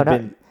 No, had not-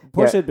 been,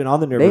 Porsche yeah, had been on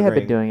the Nürburgring, they had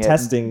been doing it,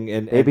 testing,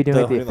 and They'd be doing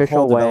it the whole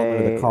official development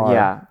way. of the car.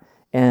 Yeah.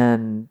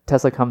 And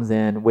Tesla comes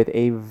in with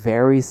a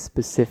very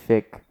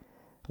specific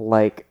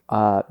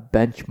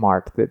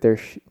benchmark that they're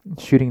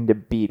shooting to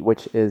beat,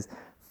 which is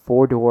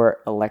 4-door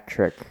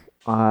electric.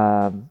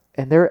 And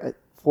they're a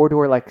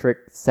 4-door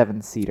electric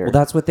 7-seater. Well,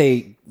 that's what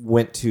they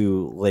went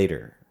to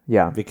later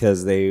Yeah.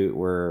 because they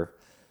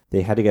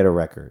had to get a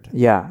record.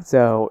 Yeah.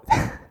 So,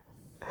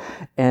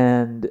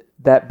 and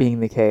that being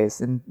the case,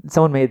 and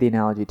someone made the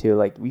analogy too,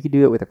 like we could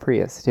do it with a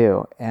Prius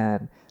too,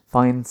 and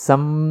find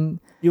some.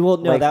 Well,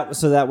 no, Like-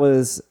 that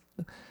was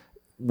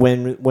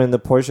when the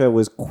Porsche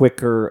was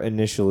quicker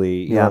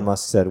initially. Yeah. Elon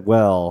Musk said,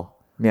 "Well,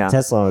 Yeah.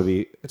 Tesla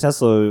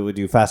would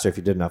do faster if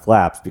you did enough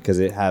laps because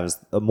it has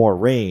a more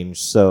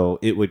range, so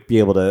it would be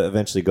able to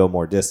eventually go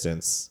more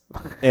distance."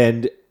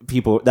 And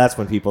that's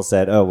when people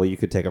said, "Oh, well, you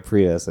could take a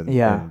Prius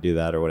and do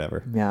that or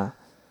whatever." Yeah.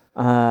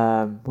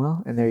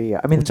 Well, and there you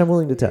go. I mean, Which I'm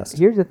willing to test.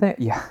 Here's the thing.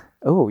 Yeah.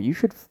 Oh, you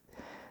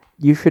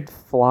should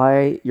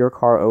fly your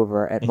car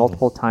over at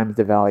multiple times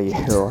the value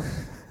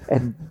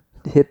and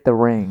hit the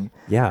ring.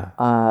 Yeah.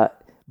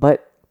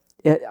 But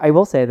I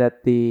will say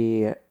that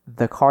the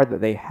car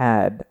that they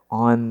had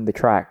on the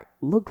track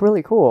looked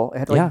really cool. It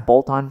had Yeah.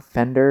 bolt-on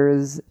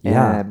fenders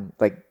Yeah. and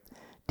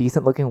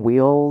decent looking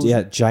wheels.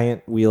 Yeah,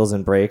 giant wheels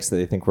and brakes that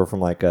they think were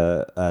from like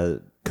a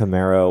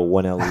Camaro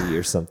 1LE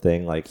or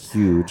something, like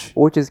huge.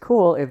 Which is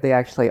cool if they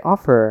actually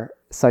offer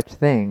such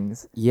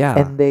things. Yeah.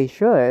 And they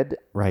should.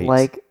 Right.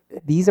 Like,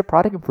 these are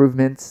product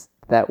improvements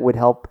that would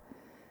help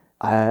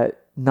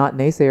not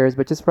naysayers,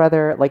 but just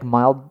rather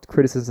mild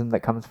criticism that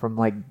comes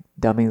from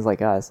dummies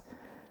like us.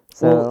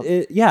 So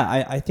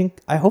I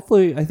think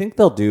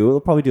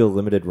they'll probably do a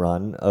limited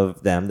run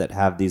of them that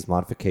have these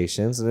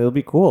modifications, and it'll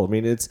be cool. I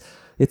mean,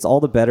 it's all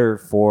the better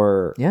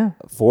for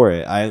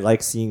it. I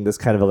like seeing this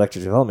kind of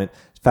electric development.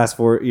 Fast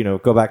forward,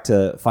 go back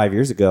to 5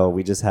 years ago,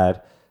 we just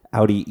had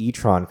Audi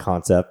e-tron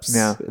concepts.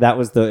 Yeah. That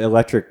was the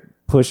electric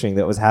pushing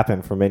that was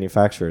happening from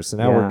manufacturers. So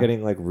now we're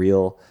getting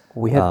real.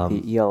 we had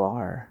the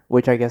ELR,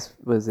 which I guess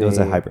was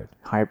a hybrid.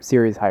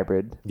 Series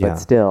hybrid, Yeah. but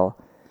still,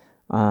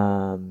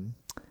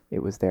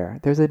 it was there.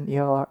 There's an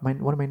ELR.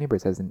 One of my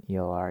neighbors has an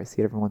ELR. I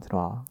see it every once in a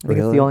while. I think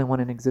it's Really? the only one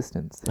in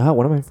existence. Oh,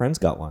 one of my friends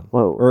got one.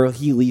 Whoa. Or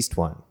he leased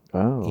one.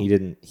 Oh. He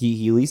didn't.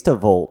 He leased a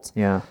Volt.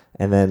 Yeah.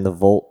 And then the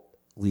Volt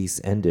lease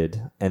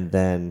ended, and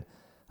then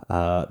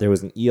there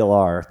was an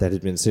ELR that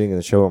had been sitting in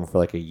the showroom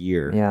for a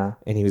year. Yeah.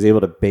 And he was able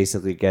to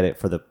basically get it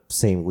for the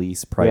same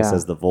lease price Yeah.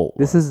 as the Volt.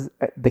 This is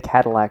the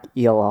Cadillac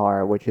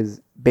ELR, which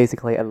is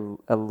basically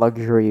a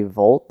luxury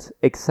Volt,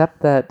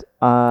 except that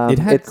It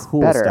had it's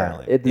cool better.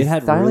 styling. The It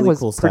had styling really was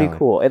cool pretty styling.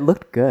 cool. It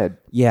looked good.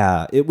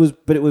 Yeah, it was,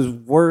 but it was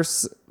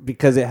worse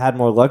because it had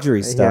more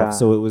luxury stuff. Yeah.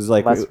 So it was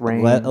Less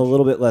range. a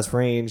little bit less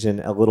range and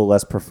a little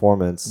less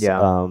performance.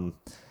 Yeah.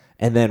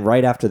 And then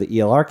right after the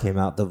ELR came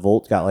out, the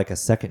Volt got a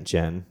second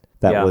gen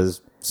that Yeah.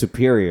 was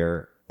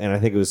superior, and I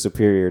think it was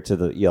superior to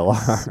the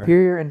ELR.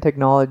 Superior in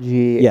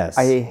technology. Yes.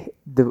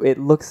 It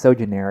looks so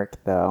generic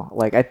though.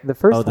 The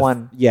first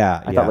one,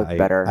 I thought looked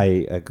better.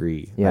 I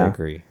agree. I Yeah.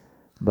 agree.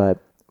 but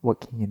what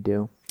can you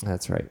do?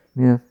 That's right.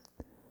 Yeah.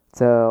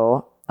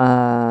 So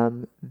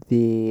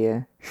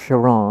the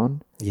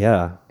Chiron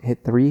Yeah,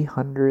 hit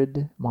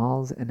 300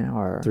 miles an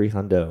hour.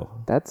 300.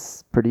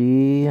 That's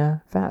pretty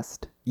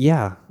fast.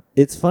 Yeah,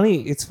 it's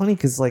funny. It's funny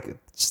because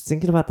just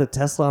thinking about the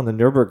Tesla on the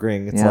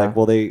Nürburgring, it's Yeah.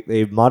 well,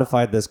 they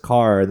modified this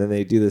car and then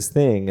they do this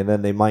thing and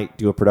then they might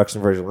do a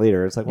production version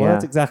later. It's well, Yeah.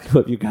 that's exactly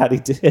what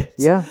Bugatti did.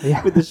 Yeah,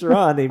 yeah. With the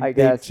Chiron, I they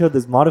guess. showed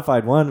this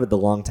modified one with the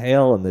long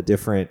tail and the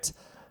different.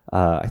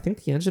 I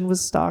think the engine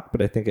was stock,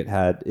 but I think it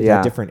had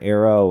Yeah. different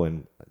aero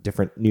and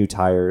different new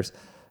tires,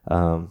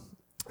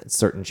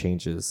 certain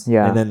changes.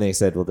 Yeah. And then they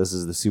said, well, this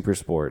is the Super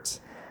Sport.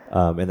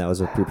 And that was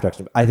a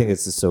pre-production. I think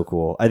it's just so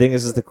cool. I think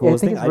it's just the Yeah, I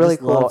coolest think thing. it's really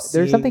just love cool. There's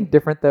seeing- something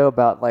different though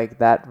about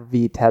that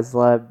v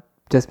Tesla,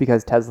 just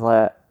because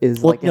Tesla is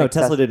Well, an no,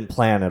 Tesla didn't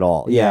plan at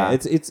all. Yeah, Yeah.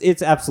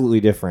 it's absolutely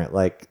different.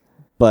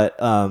 But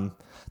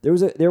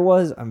there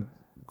was I'm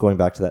going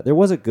back to that. There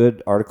was a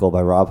good article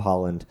by Rob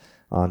Holland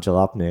on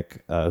Jalopnik,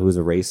 who was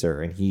a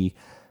racer, and he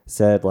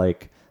said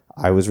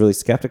I was really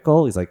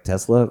skeptical. He's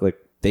Tesla,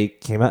 they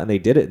came out and they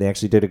did it. They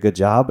actually did a good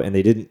job, and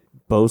they didn't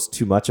boast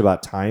too much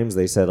about times.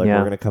 They said Yeah. we're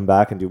going to come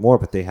back and do more,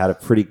 but they had a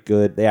pretty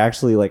good. They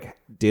actually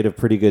did a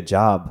pretty good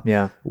job.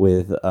 Yeah.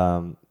 With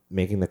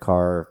making the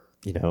car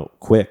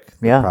quick,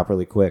 Yeah.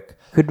 properly quick.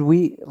 Could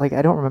we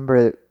I don't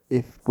remember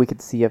if we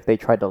could see if they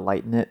tried to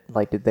lighten it.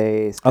 Like, did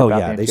they strip out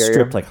the they interior?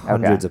 stripped like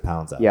hundreds Okay. of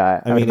pounds out. Yeah,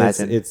 I I would mean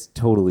imagine. it's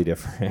totally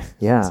different.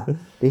 Yeah,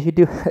 they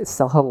should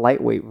sell a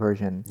lightweight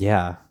version.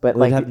 Yeah, But, but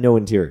like, have no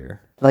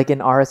interior. Like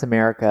an RS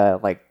America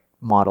like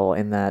model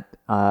in that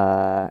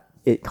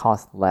it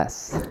costs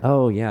less.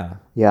 Oh yeah,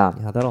 Yeah.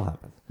 yeah, that'll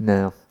happen.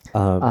 No.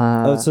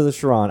 So the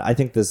Chiron, I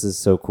think this is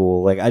so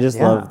cool. Like, I just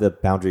Yeah. love the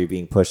boundary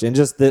being pushed, and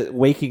just the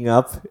waking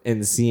up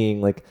and seeing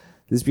like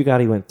this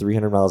Bugatti went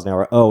 300 miles an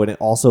hour. Oh, and it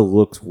also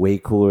looks way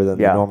cooler than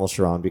Yeah. the normal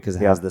Chiron because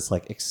it Yeah. has this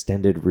like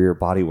extended rear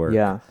bodywork.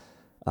 Yeah.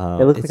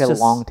 It looks it's like a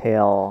just- long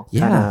tail.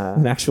 Yeah,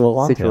 an actual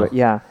long tail.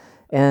 Yeah.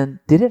 And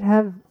did it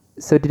have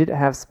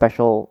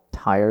special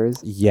tires?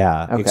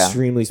 Yeah, Okay.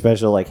 extremely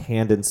special, like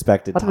hand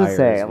inspected I was gonna tires.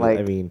 say, with- like-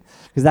 I mean,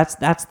 because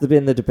that's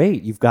been the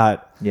debate. You've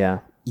got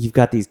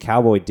these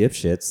cowboy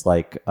dipshits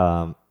like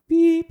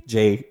beep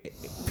J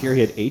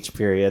period H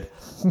period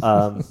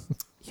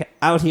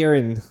out here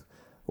in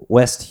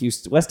west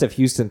of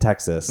Houston,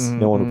 Texas.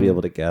 No one will be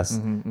able to guess.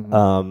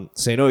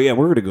 Saying, "Oh yeah,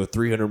 we're going to go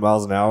 300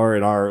 miles an hour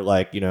in our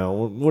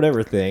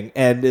whatever thing,"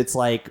 and it's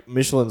like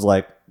Michelin's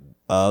like,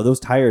 those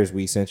tires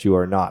we sent you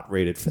are not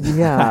rated for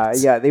that.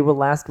 Yeah. They will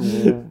last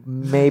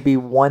maybe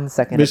 1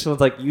 second.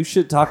 Michelin's like, you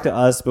should talk to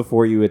us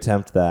before you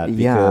attempt that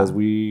Yeah. because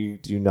we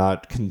do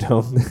not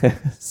condone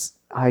this.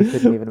 I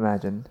couldn't even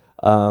imagine.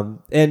 And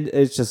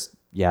it's just,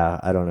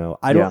 I don't know.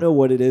 I Yeah. don't know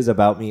what it is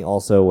about me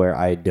also where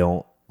I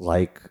don't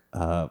like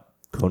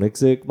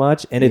Koenigsegg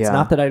much. And it's Yeah.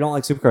 not that I don't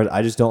like supercars.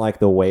 I just don't like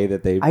the way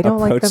that they I don't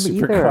like approach them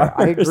either. supercars.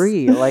 I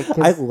agree. Like, 'cause-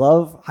 I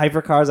love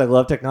hypercars. I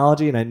love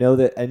technology. And I know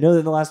that in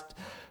the last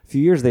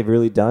few years they've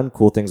really done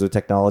cool things with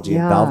technology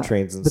and valve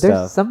trains and but stuff.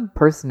 there's some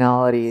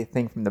personality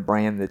thing from the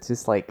brand that's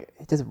just like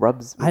it just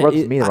rubs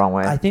me the wrong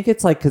way. I think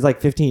it's like because like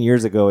 15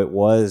 years ago it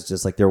was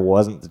just like there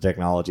wasn't the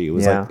technology. It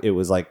was Yeah.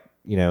 like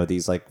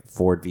these like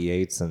Ford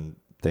V8s and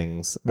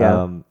things.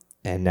 Yeah.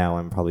 And now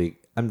I'm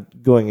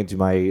going into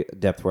my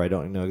depth where I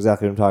don't know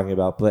exactly what I'm talking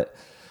about, but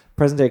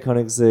present day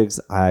Koenigsegg's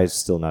I'm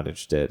still not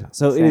interested.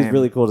 So it is Same.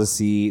 really cool to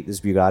see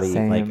this Bugatti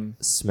like Same.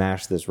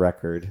 smash this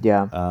record.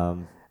 Yeah.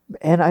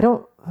 And I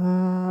don't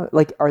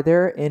like. Are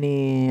there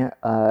any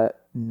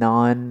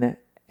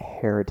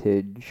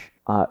non-heritage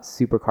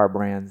supercar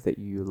brands that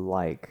you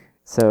like?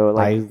 So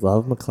like I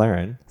love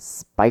McLaren.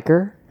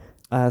 Spiker.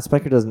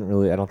 Spiker doesn't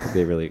really. I don't think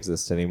they really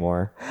exist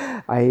anymore.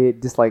 I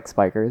dislike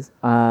Spikers.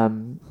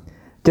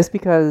 Just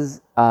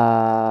because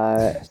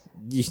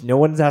No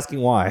one's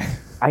asking why.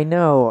 I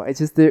know it's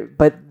just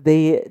but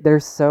they're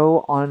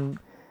so on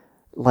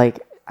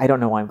like. I don't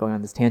know why I'm going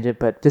on this tangent,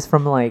 but just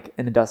from like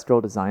an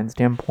industrial design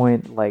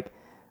standpoint, like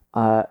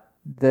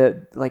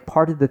the like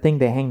part of the thing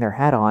they hang their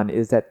hat on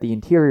is that the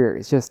interior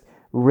is just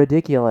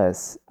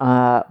ridiculous,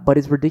 but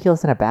it's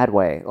ridiculous in a bad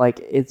way.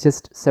 Like it's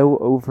just so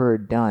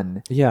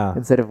overdone Yeah.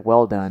 instead of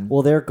well done.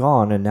 Well, they're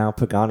gone, and now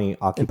Pagani And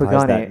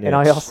occupies that niche. and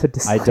I also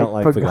dislike don't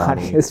like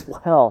Pagani. as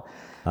well.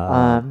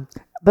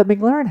 But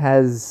McLaren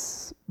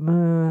has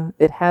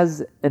it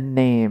has a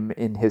name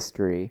in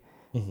history,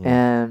 Mhm.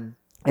 and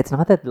it's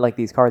not that like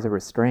these cars are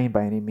restrained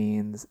by any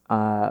means,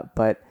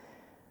 but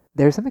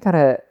there's something kind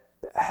of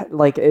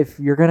like if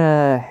you're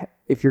gonna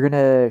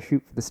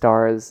shoot for the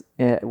stars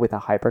with a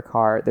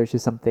hypercar, there's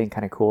just something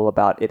kind of cool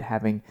about it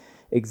having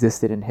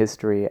existed in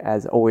history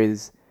as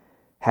always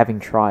having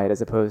tried,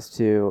 as opposed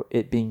to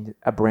it being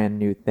a brand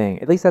new thing.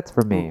 At least that's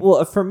for me.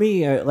 Well, for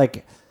me,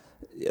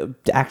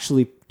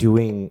 actually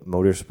doing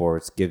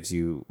motorsports gives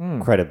you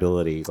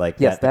credibility. Like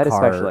Yes, that the that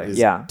car especially, is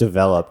yeah.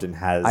 developed and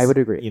has. I would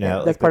agree. You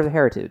know, that's part of the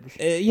heritage.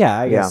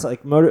 I guess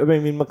like I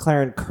mean,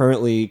 McLaren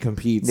currently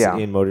competes Yeah.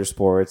 in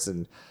motorsports,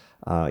 and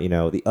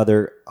the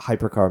other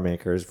hypercar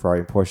makers, Ferrari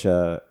and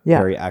Porsche, Yeah.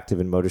 very active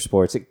in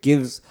motorsports. It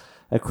gives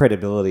a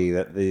credibility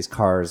that these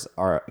cars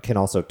can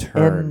also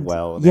turn And,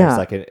 well. And yeah. there's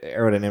like an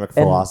aerodynamic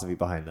philosophy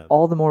behind them.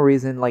 All the more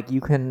reason, like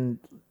you can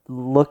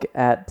look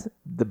at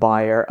the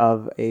buyer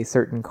of a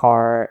certain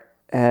car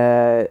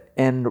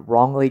and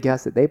wrongly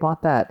guess that they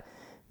bought that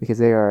because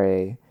they are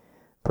a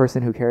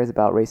person who cares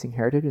about racing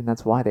heritage, and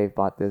that's why they've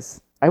bought this.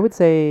 I would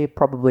say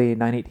probably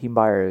 918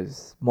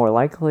 buyers more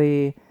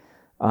likely.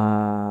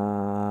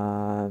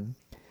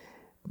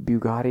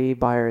 Bugatti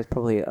buyers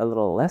probably a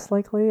little less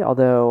likely,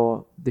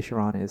 although the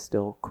Chiron is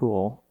still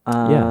cool.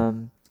 Yeah.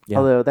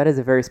 Although that is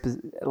a very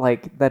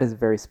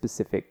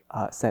specific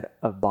set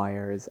of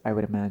buyers, I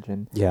would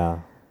imagine. Yeah.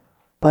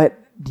 But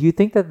do you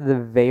think that the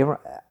Veyron?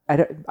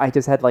 I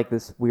just had like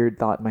this weird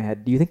thought in my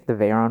head. Do you think the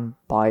Veyron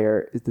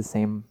buyer is the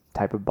same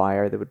type of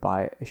buyer that would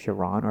buy a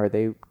Chiron, or are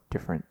they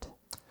different?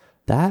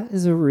 That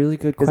is a really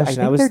good 'Cause I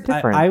question. think they're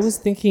different. I was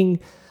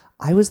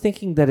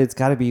thinking that it's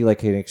got to be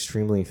like an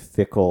extremely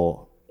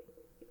fickle,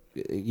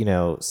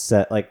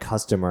 set like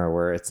customer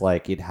where it's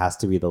like it has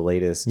to be the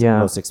latest, Yeah.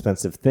 most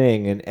expensive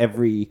thing, and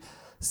every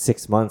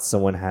 6 months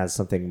someone has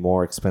something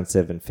more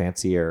expensive and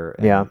fancier.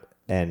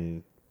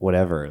 And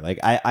whatever. Like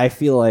I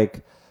feel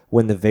like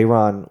when the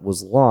Veyron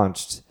was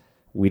launched,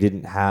 we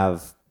didn't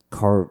have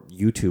car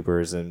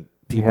YouTubers and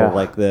people Yeah.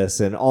 like this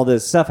and all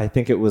this stuff. I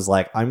think it was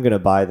like, I'm going to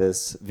buy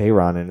this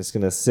Veyron and it's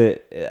going to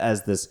sit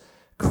as this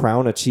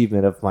crown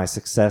achievement of my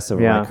success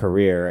over Yeah. my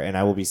career, and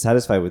I will be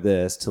satisfied with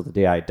this till the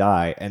day I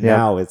die. And Yep.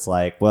 now it's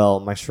like, well,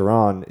 my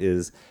Chiron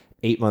is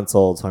 8 months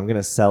old, so I'm going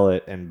to sell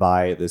it and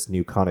buy this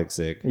new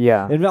Koenigsegg.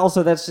 Yeah. And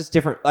also that's just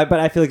different. But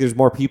I feel like there's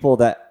more people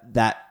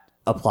that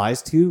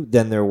applies to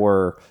than there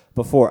were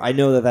before. I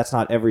know that that's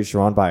not every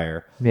Chiron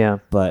buyer, Yeah.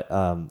 but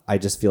I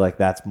just feel like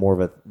that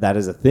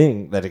is a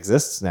thing that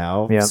exists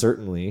now, Yep.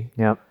 certainly.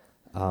 Yep.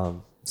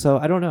 So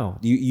I don't know.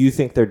 You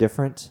think they're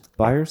different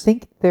buyers? I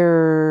think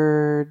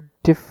they're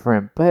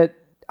different, but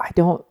I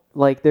don't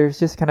like. There's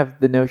just kind of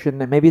the notion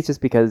that maybe it's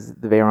just because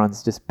the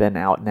Veyron's just been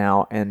out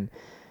now, and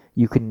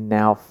you can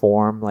now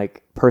form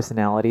like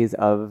personalities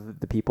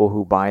of the people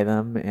who buy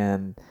them,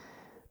 and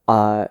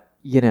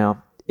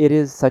it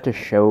is such a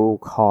show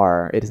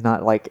car. It is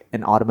not like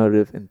an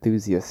automotive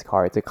enthusiast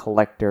car. It's a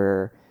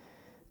collector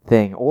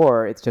thing,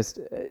 or it's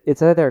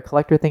either a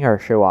collector thing or a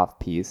show off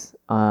piece.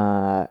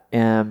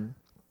 And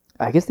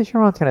I guess the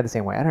Chiron's kind of the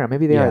same way. I don't know.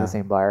 Maybe they are Yeah. the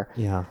same buyer.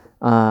 Yeah.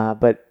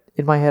 But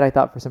in my head, I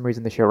thought for some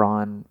reason the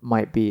Chiron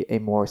might be a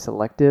more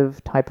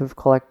selective type of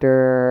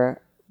collector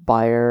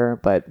buyer,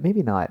 but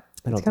maybe not.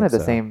 I don't It's kind of think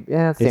the so. same.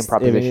 Yeah, it's the same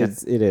proposition.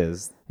 It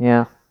is.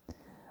 Yeah.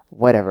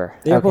 Whatever.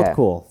 They're Okay. both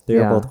cool. They're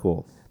Yeah. both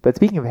cool. But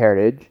speaking of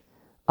heritage,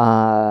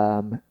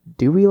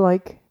 do we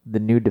like the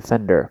new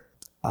Defender?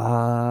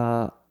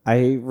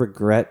 I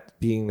regret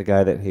being the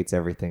guy that hates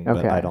everything, but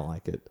Okay. I don't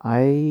like it.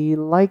 I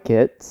like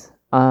it.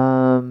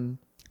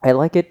 I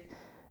like it,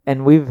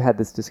 and we've had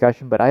this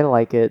discussion, but I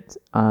like it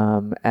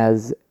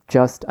as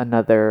just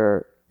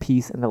another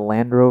piece in the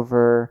Land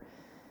Rover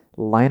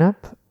lineup.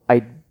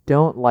 I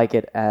don't like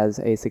it as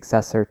a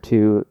successor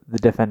to the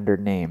Defender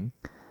name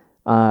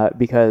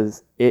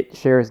because it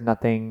shares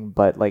nothing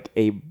but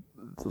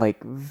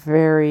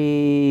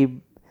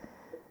very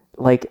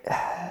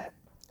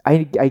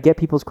I get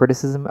people's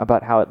criticism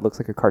about how it looks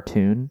like a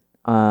cartoon,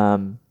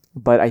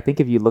 but I think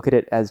if you look at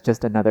it as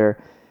just another,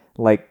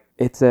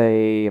 it's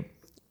a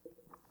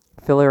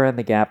filler in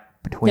the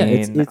gap between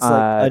it's like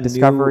a new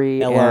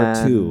Discovery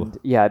LR2.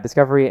 and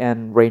Discovery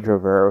and Range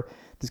Rover,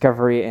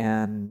 Discovery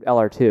and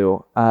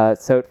LR2.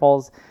 So it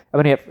falls. I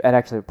mean, it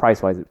actually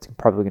price wise, it's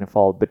probably going to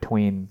fall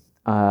between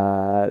the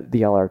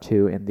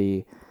LR2 and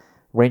the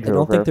Range Rover. I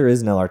don't think there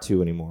is an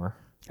LR2 anymore.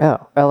 Oh,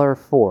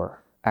 LR4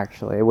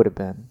 actually, it would have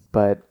been,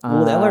 but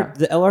Well,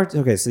 the LR.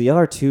 Okay, so the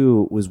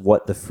LR2 was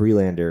what the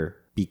Freelander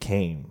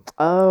became.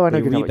 Oh, I know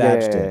They what you're talking about.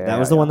 rebadged it. That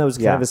was the one that was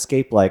kind of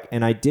escape-like,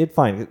 and I did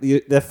find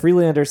the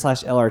Freelander /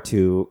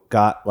 LR2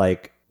 got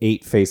like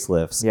 8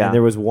 facelifts, Yeah. and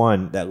there was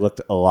one that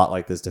looked a lot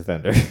like this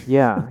Defender.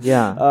 Yeah,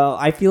 yeah.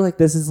 I feel like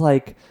this is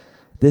like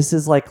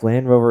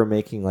Land Rover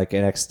making like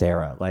an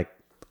Xterra. Like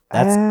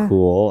that's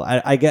cool.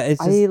 I get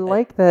it's just I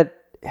like that.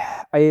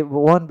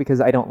 One, because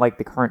I don't like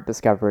the current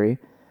Discovery.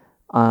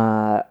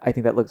 I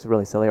think that looks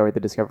really silly, or the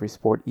Discovery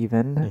Sport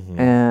even. Mm-hmm.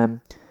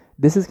 And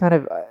this is kind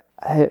of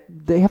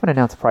they haven't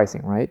announced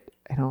pricing, right?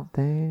 I don't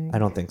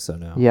think so.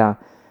 No. Yeah,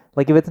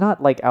 like if it's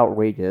not like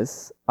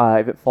outrageous,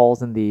 if it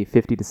falls in the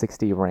 50 to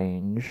 60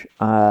 range,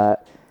 I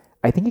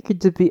think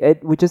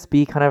it would just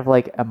be kind of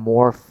like a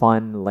more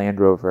fun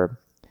Land Rover,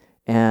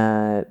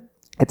 and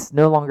it's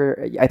no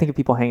longer. I think if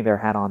people hang their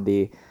hat on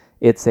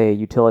it's a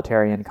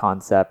utilitarian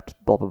concept,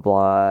 blah blah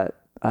blah.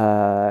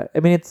 I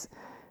mean,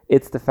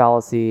 it's the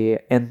fallacy,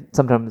 and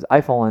sometimes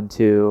I fall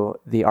into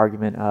the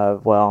argument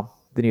of, well,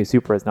 the new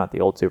Supra is not the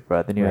old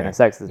Supra, the new Right.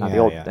 NSX is not the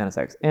old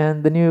NSX,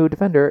 and the new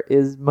Defender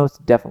is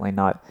most definitely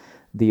not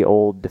the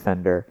old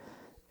Defender.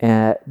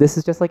 And this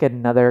is just like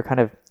another kind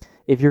of,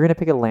 if you're going to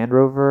pick a Land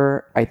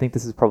Rover, I think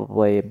this is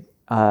probably,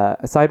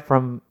 aside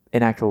from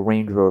an actual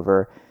Range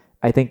Rover,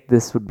 I think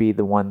this would be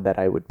the one that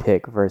I would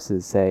pick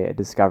versus, say, a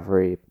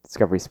Discovery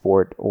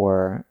Sport,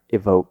 or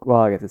Evoque.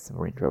 Well, I guess it's a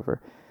Range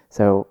Rover.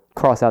 So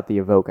cross out the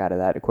Evoque out of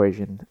that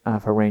equation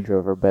for Range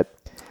Rover. But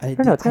I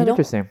don't know. It's kind of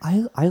interesting.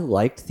 I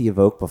liked the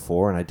Evoque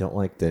before, and I don't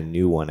like the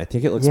new one. I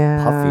think it looks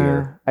Yeah,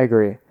 puffier. I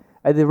agree.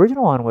 The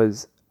original one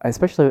was,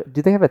 especially,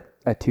 do they have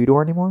a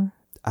two-door anymore?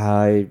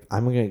 I'm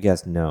gonna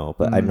guess no,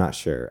 but I'm not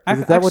sure.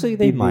 'Cause that would Actually,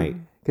 they be might.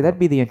 Because that'd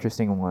be the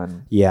interesting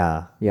one.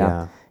 Yeah.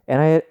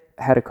 And I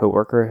had a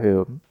coworker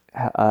who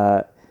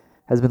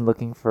has been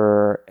looking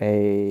for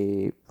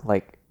a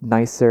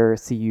nicer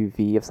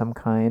CUV of some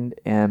kind,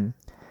 and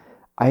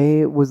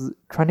I was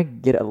trying to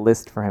get a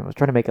list for him. I was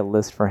trying to make a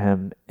list for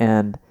him,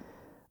 and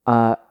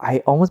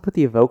I almost put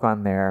the Evoque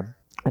on there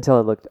until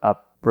I looked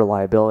up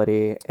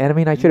reliability. And I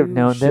mean, I should have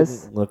known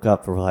this. Shouldn't look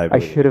up for I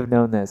reliability. should have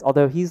known this.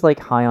 Although he's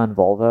high on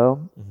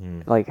Volvo,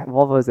 like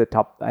Volvo is at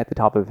the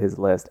top of his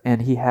list,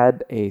 and he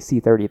had a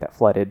C30 that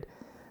flooded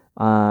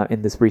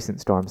in this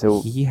recent storm.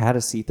 So He had a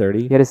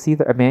C30. he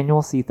had a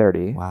manual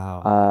C30.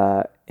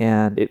 Wow.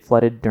 And it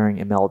flooded during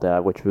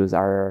Imelda, which was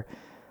our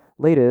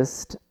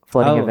latest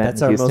flooding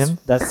event in Houston.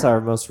 That's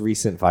our most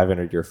recent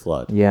 500-year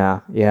flood. Yeah.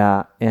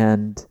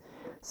 And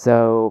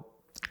so,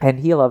 and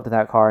he loved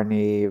that car, and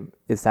he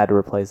is sad to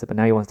replace it, but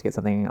now he wants to get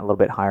something a little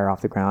bit higher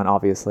off the ground.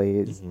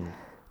 Obviously, he's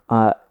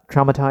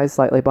traumatized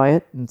slightly by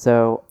it. And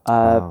so,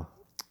 Wow.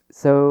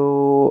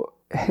 so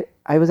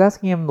I was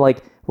asking him,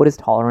 what his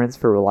tolerance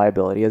for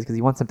reliability is because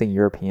he wants something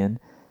European,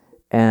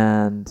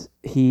 and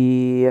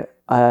he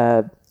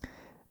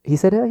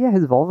said, oh, yeah,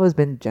 his Volvo has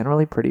been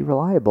generally pretty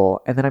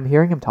reliable. And then I'm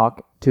hearing him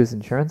talk to his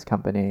insurance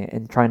company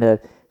and trying to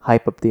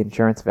hype up the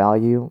insurance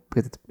value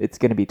because it's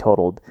going to be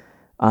totaled,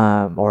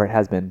 or it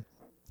has been.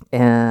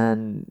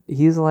 And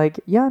he's like,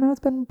 yeah, no, it's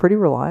been pretty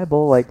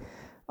reliable. Like,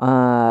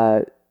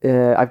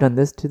 I've done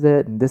this to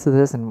it and this,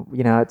 and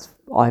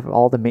I have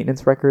all the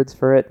maintenance records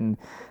for it. And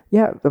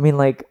yeah, I mean,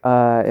 like,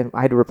 I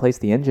had to replace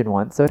the engine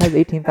once, so it has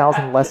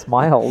 18,000 less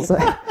miles.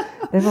 And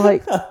I'm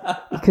like,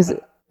 because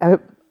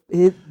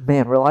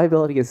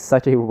reliability is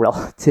such a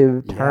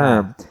relative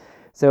term. Yeah.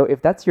 So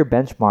if that's your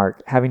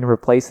benchmark, having to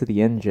replace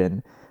the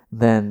engine,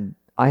 then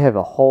I have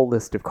a whole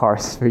list of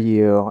cars for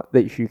you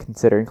that you should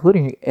consider,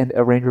 including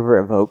a Range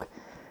Rover Evoque.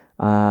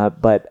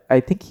 But I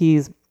think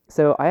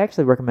so I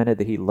actually recommended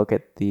that he look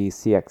at the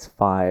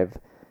CX-5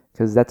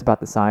 because that's about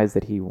the size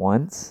that he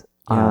wants.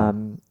 Yeah.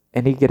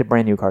 And he could get a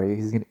brand new car.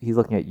 He's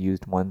looking at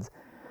used ones.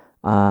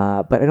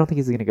 But I don't think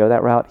he's going to go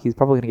that route. He's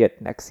probably going to get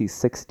an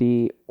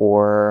XC60,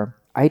 or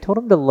I told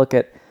him to look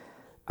at,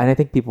 and I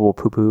think people will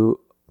poo-poo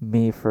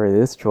me for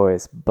this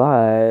choice,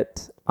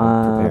 but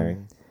I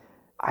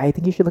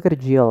think you should look at a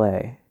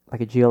GLA,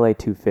 like a GLA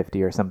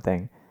 250 or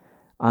something.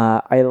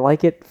 I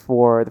like it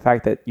for the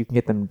fact that you can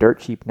get them dirt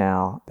cheap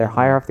now. They're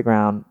higher off the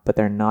ground, but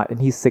they're not, and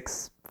he's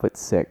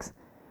 6'6",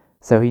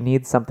 so he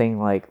needs something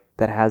like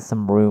that has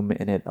some room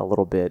in it a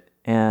little bit,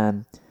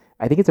 and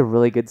I think it's a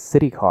really good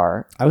city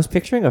car. I was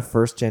picturing a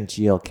first-gen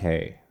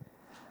GLK.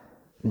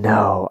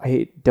 No,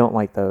 I don't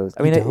like those.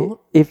 I mean,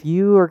 if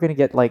you are going to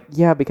get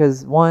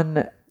because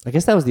one... I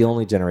guess that was the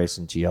only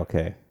generation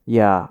GLK.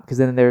 Yeah, because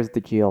then there's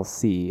the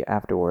GLC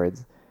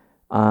afterwards.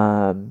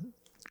 I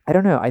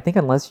don't know. I think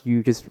unless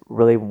you just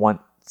really want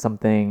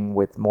something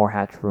with more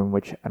hatch room,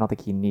 which I don't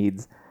think he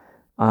needs,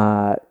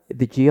 the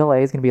GLA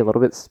is going to be a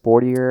little bit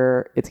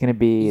sportier. It's going to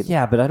be...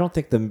 Yeah, but I don't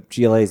think the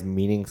GLA is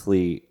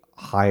meaningfully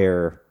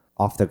higher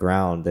off the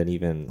ground than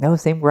even... No,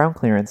 same ground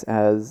clearance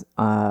as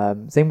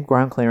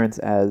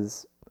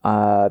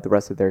the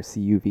rest of their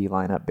CUV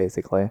lineup,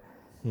 basically.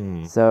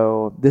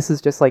 So this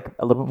is just like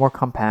a little bit more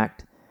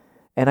compact.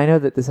 And I know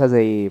that this has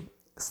a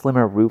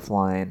slimmer roof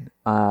line,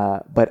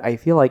 but I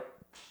feel like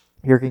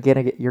you're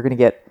gonna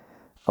get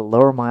a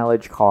lower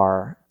mileage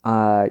car.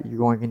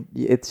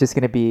 It's just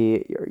gonna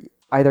be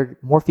either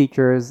more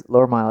features,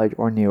 lower mileage,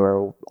 or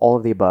newer, all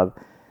of the above.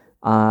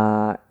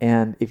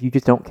 And if you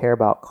just don't care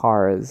about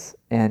cars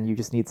and you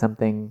just need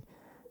something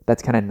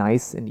that's kind of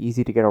nice and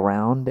easy to get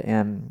around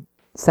and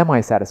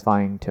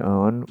semi-satisfying to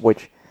own,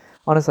 which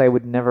honestly I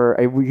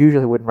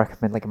usually wouldn't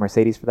recommend like a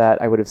Mercedes for that.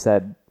 I would have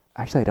said,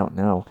 actually I don't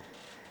know.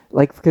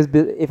 Like, because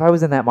if I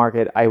was in that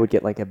market, I would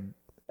get like an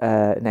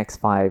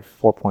X5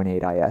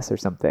 4.8 IS or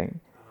something.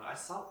 I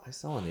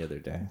saw one the other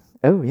day.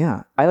 Oh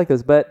yeah, I like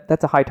those, but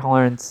that's a high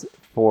tolerance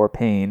for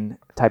pain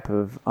type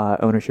of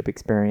ownership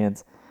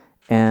experience,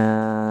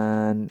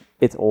 and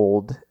it's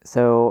old.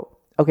 So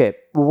okay,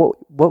 what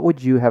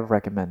would you have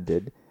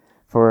recommended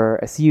for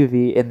a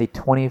CUV in the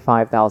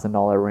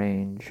 $25,000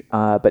 range,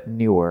 but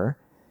newer,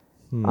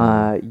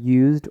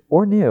 used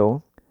or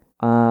new?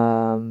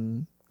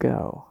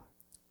 Go.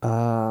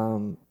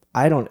 I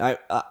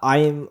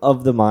am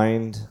of the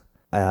mind,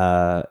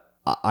 I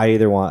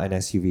either want an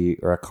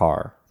SUV or a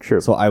car. Sure.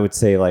 So I would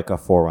say like a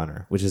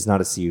 4Runner, which is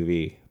not a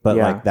CUV, but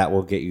like that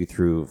will get you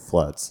through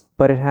floods.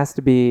 But it has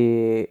to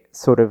be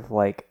sort of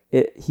like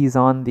he's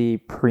on the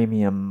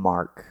premium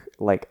mark,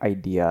 like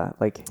idea.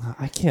 Like,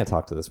 I can't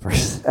talk to this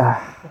person.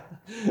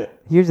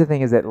 Here's the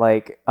thing: is that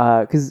like,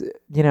 because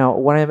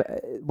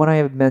when I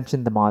have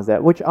mentioned the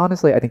Mazda, which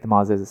honestly I think the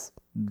Mazda is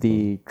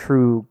the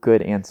true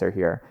good answer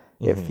here.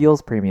 It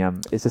feels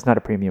premium. It's just not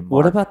a premium mark.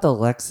 What about the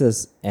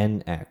Lexus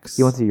NX?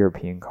 He wants a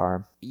European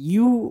car.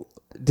 You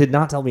did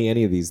not tell me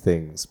any of these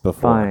things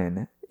before.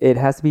 Fine. It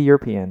has to be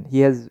European. He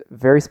has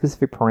very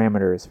specific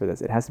parameters for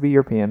this. It has to be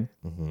European.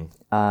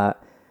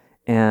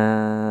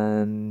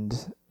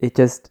 And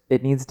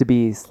it needs to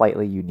be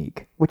slightly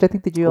unique, which I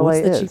think the GLA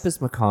is. What's the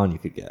cheapest Macan you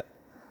could get?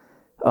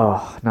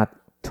 Oh, not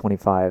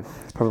 25.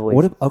 Probably.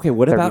 What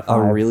 35. About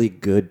a really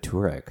good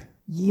Touareg?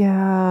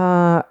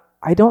 Yeah,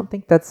 I don't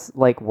think that's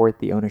like worth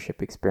the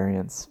ownership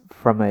experience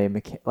from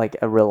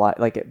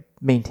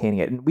maintaining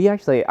it. And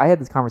I had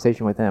this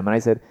conversation with him, and I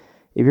said,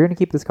 if you're going to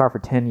keep this car for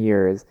 10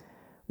 years,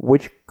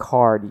 which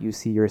car do you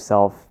see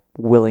yourself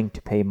willing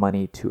to pay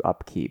money to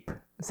upkeep?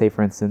 Say,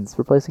 for instance,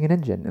 replacing an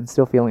engine and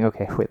still feeling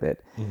okay with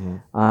it.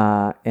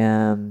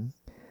 And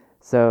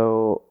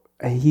so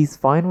he's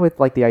fine with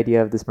like the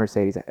idea of this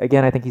Mercedes.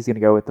 Again, I think he's going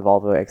to go with the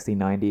Volvo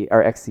XC90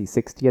 or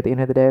XC60 at the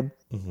end of the day.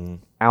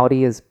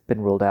 Audi has been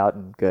ruled out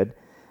and good.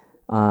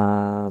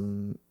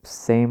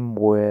 Same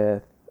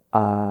with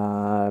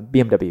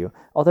BMW.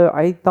 Although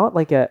I thought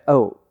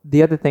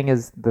the other thing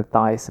is the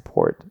thigh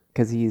support,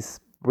 because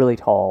he's really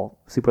tall,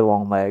 super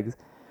long legs.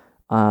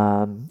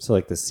 So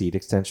like the seat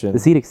extension. I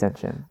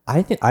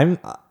think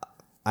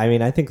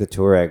the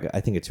Touareg.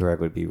 I think a Touareg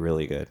would be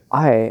really good.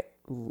 I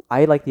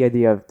like the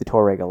idea of the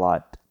Touareg a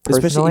lot,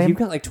 Especially Personally, if you've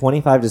got like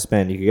 25 to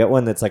spend, you could get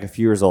one that's like a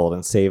few years old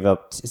and save I-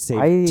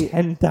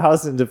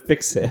 10,000 to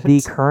fix it.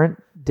 the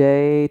current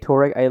day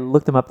Touareg, I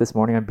looked them up this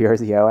morning on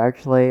BRZO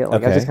actually. Like I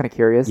was Okay. just kind of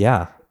curious.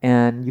 Yeah.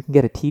 And you can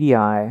get a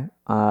TDI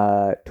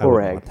I wouldn't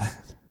Touareg want that.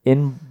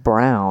 in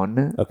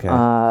brown. Okay.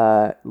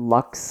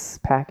 Lux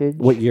package.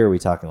 What year are we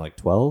talking? Like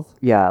 12?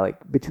 Yeah, like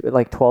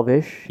like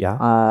 12-ish.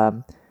 Yeah.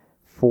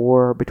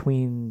 For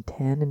between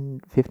 $10,000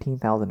 and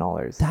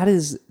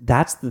 $15,000.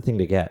 That's the thing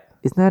to get.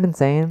 Isn't that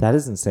insane? That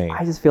is insane.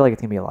 I just feel like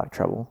it's gonna be a lot of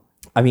trouble.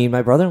 I mean,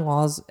 my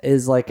brother-in-law's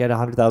is like at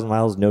 100,000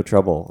 miles, no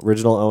trouble.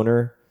 Original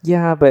owner.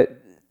 Yeah,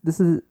 but this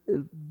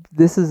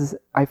is.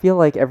 I feel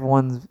like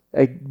everyone's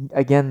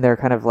again. They're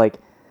kind of like,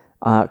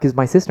 because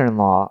my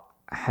sister-in-law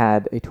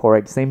had a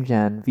Touareg, same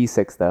gen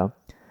V6 though,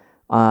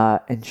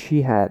 and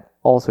she had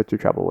all sorts of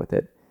trouble with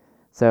it.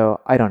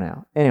 So I don't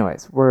know.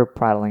 Anyways, we're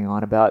prattling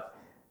on about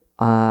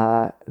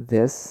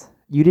this.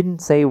 You didn't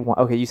say one.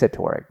 Okay, you said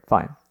Touareg.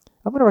 Fine.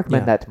 I'm gonna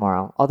recommend Yeah. that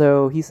tomorrow.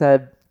 Although he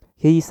said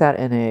he sat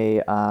in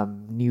a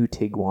new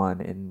Tiguan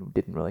and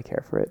didn't really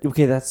care for it.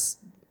 Okay, that's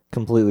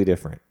completely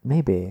different.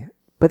 Maybe,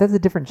 but that's a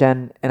different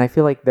gen, and I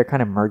feel like they're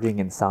kind of merging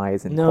in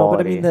size and No,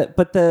 quality. but I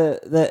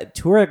mean the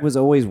Touareg was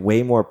always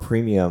way more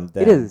premium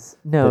than It is.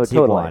 No, the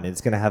totally. Tiguan.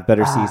 It's gonna have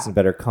better seats and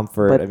better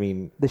comfort. but- I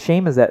mean, The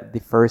shame is that the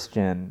first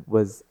gen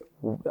was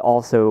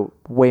also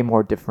way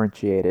more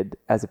differentiated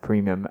as a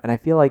premium, and I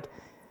feel like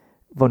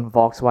when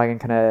Volkswagen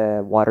kind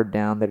of watered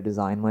down their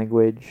design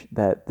language,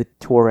 that the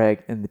Touareg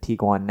and the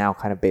Tiguan now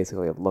kind of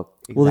basically look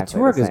exactly well, the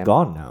Touareg the is same.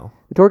 gone now.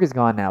 The Touareg is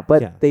gone now,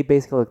 but Yeah. they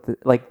basically look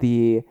like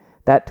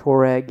that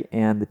Touareg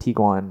and the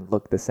Tiguan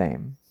look the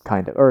same,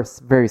 kind of, or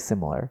very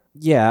similar.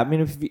 Yeah, I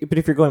mean, but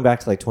if you're going back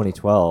to like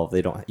 2012,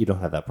 you don't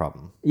have that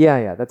problem.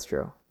 Yeah, that's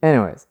true.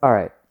 Anyways, all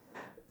right.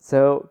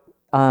 So,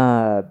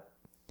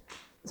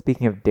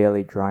 speaking of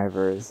daily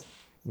drivers,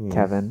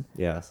 Kevin,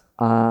 Yes.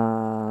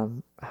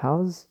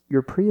 how's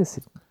your Prius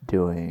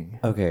doing?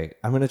 Okay,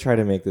 I'm gonna try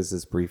to make this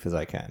as brief as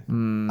I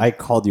can. I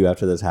called you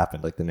after this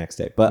happened, like the next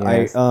day, but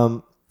Yes.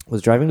 I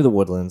was driving to the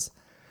Woodlands.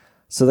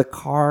 So the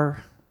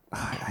car,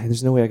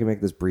 there's no way I can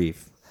make this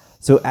brief.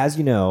 So as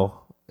you know,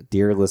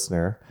 dear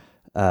listener,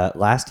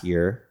 last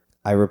year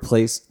I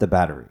replaced the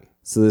battery.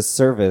 So this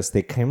service,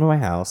 they came to my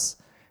house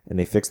and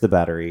they fixed the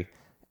battery,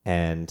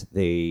 and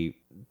they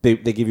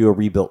give you a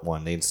rebuilt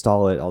one. They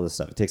install it, all this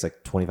stuff. It takes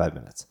like 25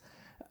 minutes.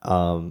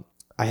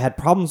 I had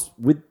problems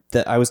with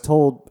that. I was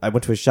told, I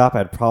went to a shop, I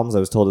had problems. I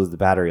was told it was the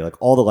battery. Like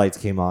all the lights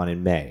came on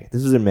in May.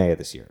 This was in May of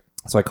this year.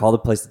 So I called the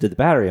place that did the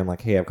battery. I'm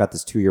like, hey, I've got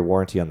this 2-year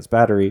warranty on this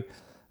battery.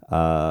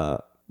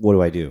 What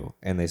do I do?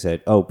 And they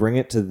said, oh, bring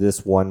it to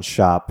this one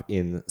shop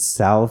in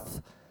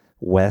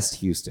Southwest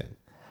Houston.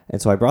 And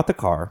so I brought the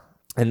car,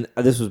 and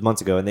this was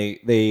months ago, and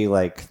they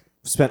like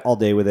spent all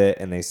day with it,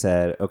 and they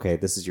said, okay,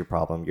 this is your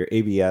problem. Your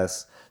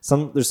ABS,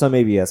 there's some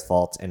ABS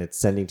faults, and it's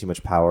sending too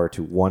much power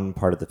to one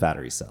part of the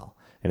battery cell,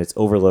 and it's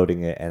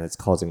overloading it, and it's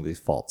causing these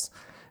faults.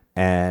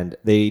 And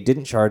they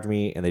didn't charge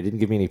me, and they didn't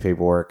give me any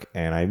paperwork,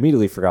 and I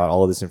immediately forgot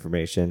all of this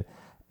information,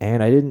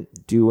 and I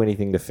didn't do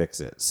anything to fix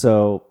it.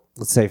 So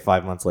let's say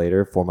 4 months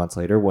later,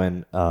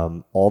 when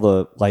all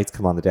the lights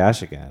come on the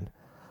dash again,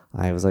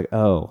 I was like,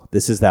 oh,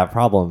 this is that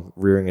problem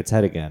rearing its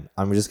head again.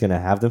 I'm just going to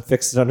have them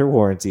fix it under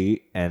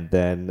warranty and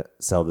then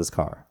sell this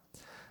car.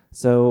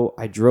 So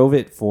I drove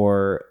it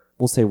for,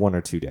 we'll say 1 or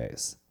 2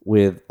 days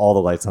with all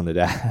the lights on the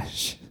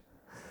dash.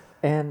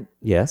 And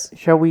Yes.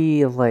 shall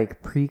we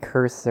like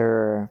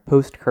post-cursor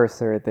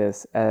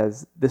this,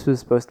 as this was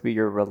supposed to be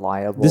your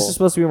reliable This is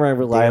supposed to be my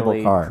reliable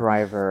daily car.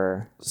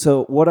 driver?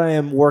 So what I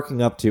am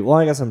working up to, well,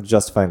 I guess I'm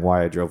justifying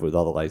why I drove with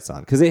all the lights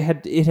on, because it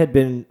had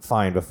been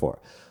fine before.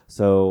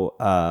 So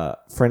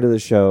friend of the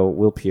show,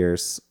 Will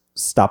Pierce,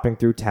 stopping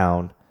through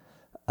town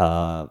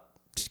a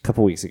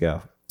couple weeks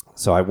ago.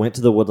 So I went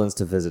to the Woodlands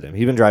to visit him.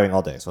 He'd been driving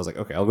all day. So I was like,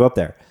 okay, I'll go up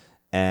there.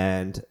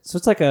 And so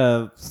it's like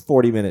a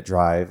 40-minute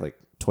drive, like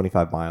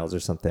 25 miles or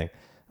something.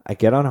 I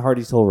get on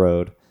Hardy Toll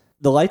Road.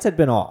 The lights had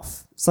been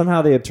off.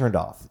 Somehow they had turned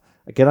off.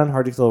 I get on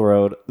Hardy Toll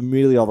Road.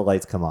 Immediately all the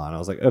lights come on. I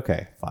was like,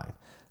 okay, fine.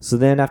 So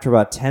then after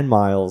about 10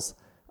 miles,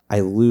 I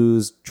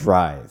lose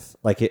drive.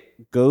 Like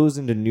it goes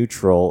into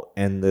neutral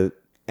and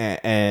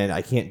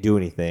I can't do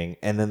anything.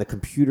 And then the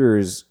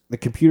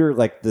computer,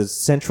 like the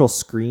central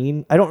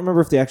screen, I don't remember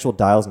if the actual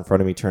dials in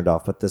front of me turned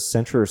off, but the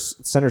center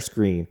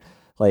screen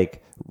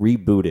like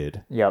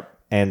rebooted. Yep.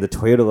 And the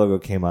Toyota logo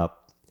came up.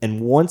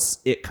 And once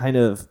it kind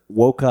of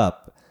woke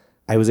up,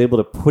 I was able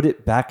to put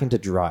it back into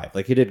drive.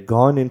 Like it had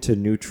gone into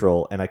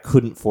neutral and I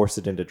couldn't force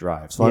it into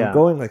drive. So Yeah. I'm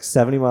going like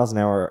 70 miles an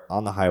hour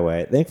on the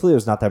highway. Thankfully,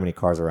 there's not that many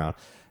cars around.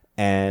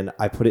 And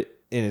I put it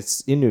in,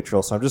 it's in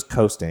neutral. So I'm just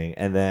coasting,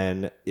 and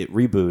then it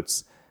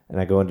reboots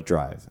and I go into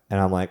drive. And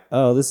I'm like,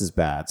 oh, this is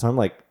bad. So I'm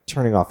like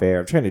turning off air.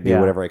 I'm trying to do Yeah.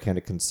 whatever I can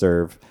to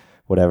conserve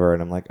whatever.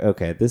 And I'm like,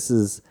 okay,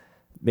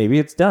 maybe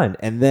it's done.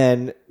 And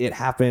then it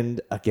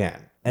happened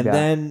again. And Yeah.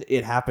 then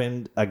it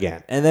happened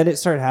again. And then it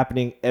started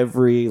happening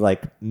every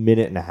like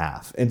minute and a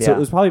half. And so Yeah. it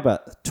was probably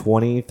about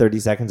 20, 30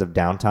 seconds of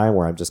downtime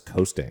where I'm just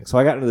coasting. So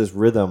I got into this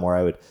rhythm where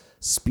I would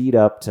speed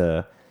up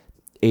to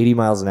 80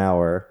 miles an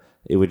hour.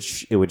 it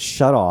would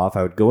shut off.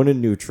 I would go into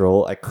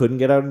neutral. I couldn't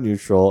get out of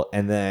neutral,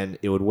 and then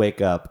it would wake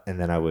up, and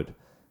then I would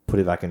put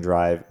it back in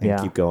drive and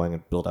keep going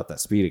and build up that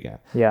speed again.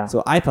 Yeah.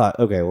 So I thought,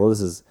 okay, well,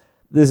 this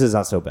is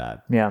not so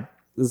bad. Yeah.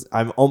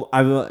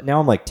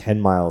 I'm like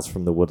 10 miles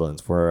from the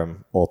Woodlands where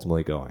I'm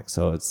ultimately going.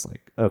 So it's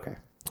like, okay.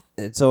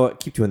 And so I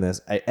keep doing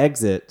this. I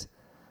exit,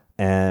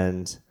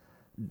 and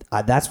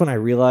that's when I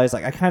realized,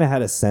 like, I kind of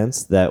had a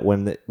sense that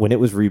when it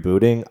was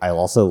rebooting, I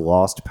also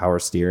lost power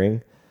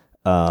steering.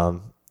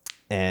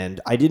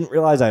 And I didn't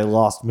realize I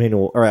lost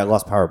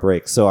power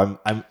brakes. So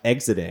I'm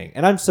exiting,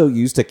 and I'm so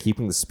used to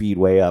keeping the speed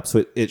way up.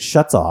 So it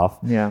shuts off.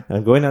 Yeah. And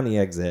I'm going down the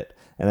exit,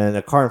 and then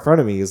a car in front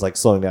of me is like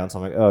slowing down. So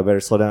I'm like, oh, I better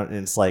slow down. And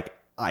it's like,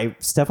 I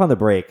step on the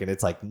brake, and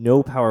it's like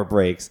no power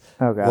brakes.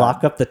 Oh, God.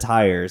 Lock up the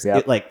tires. Yep.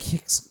 It like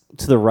kicks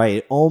to the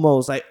right. I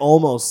almost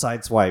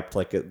sideswiped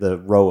like the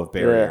row of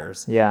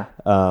barriers. Yeah.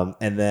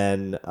 And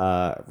then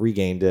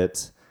regained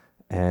it,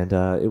 and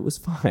it was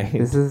fine.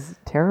 This is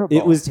terrible.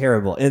 It was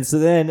terrible. And so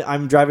then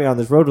I'm driving on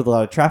this road with a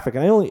lot of traffic,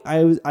 and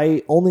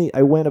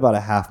I went about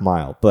a half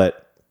mile,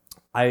 but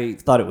I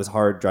thought it was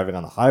hard driving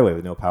on the highway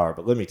with no power.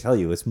 But let me tell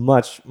you, it's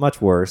much, much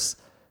worse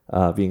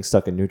being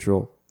stuck in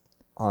neutral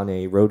on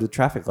a road with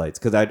traffic lights,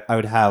 because I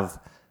would have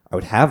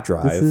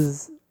drive. This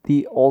is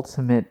the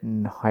ultimate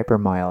in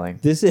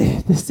hypermiling. This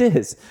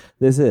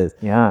is.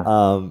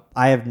 Yeah.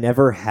 I have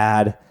never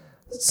had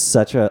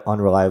such an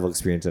unreliable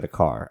experience in a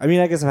car. I mean,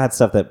 I guess I've had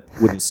stuff that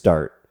wouldn't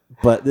start,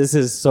 but this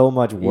is so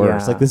much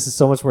worse. Yeah. Like, this is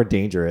so much more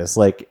dangerous.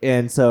 Like,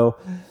 and so,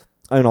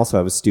 and also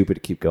I was stupid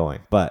to keep going,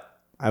 but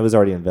I was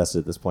already invested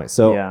at this point.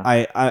 So Yeah.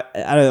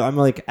 I'm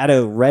like at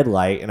a red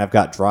light, and I've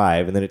got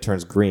drive, and then it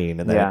turns green,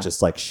 and then Yeah. it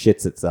just like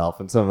shits itself.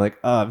 And so I'm like,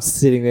 oh, I'm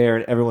sitting there,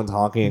 and everyone's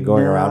honking and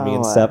going around me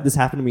and No. stuff. This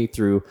happened to me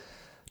through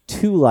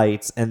 2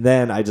 lights, and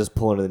then I just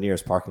pull into the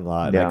nearest parking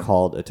lot, and Yeah. I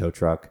called a tow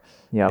truck.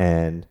 Yep.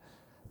 And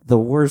the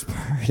worst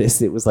part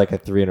is it was like a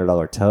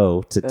 $300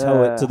 tow to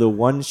tow it to the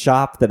one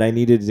shop that I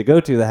needed to go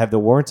to that I have the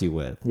warranty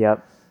with.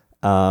 Yep.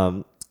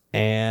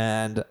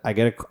 And I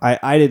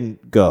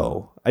didn't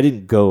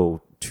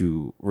go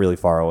too really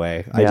far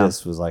away. I Yeah.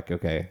 just was like,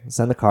 okay,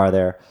 send the car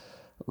there,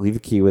 leave a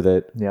key with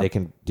it. Yep. They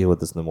can deal with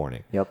this in the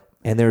morning. Yep.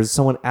 And there's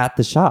someone at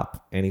the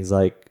shop, and he's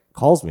like,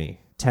 calls me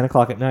 10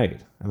 o'clock at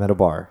night. I'm at a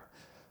bar,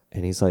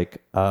 and he's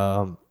like,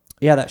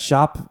 yeah, that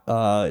shop,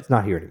 it's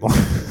not here anymore.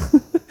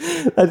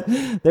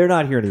 They're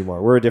not here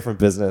anymore. We're a different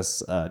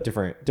business,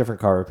 different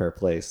car repair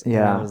place. And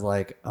Yeah. I was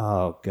like,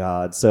 oh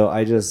God. So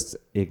I just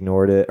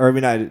ignored it. Or I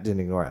mean, I didn't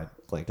ignore it. I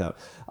blanked out.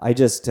 I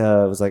just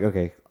was like,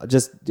 okay, I'll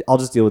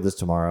just deal with this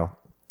tomorrow.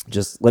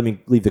 Just let me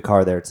leave the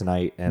car there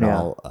tonight, and Yeah.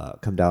 I'll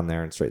come down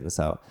there and straighten this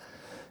out.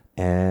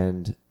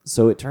 And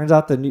so it turns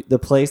out the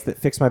place that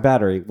fixed my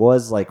battery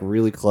was like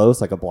really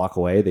close, like a block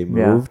away. They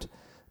moved,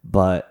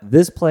 but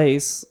this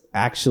place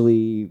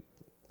actually,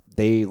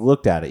 they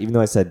looked at it. Even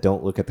though I said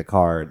don't look at the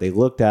car, they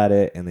looked at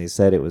it, and they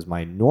said it was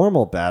my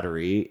normal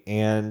battery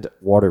and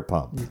water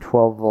pump.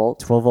 12 volt.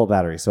 12 volt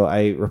battery. So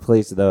I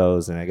replaced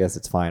those, and I guess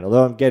it's fine.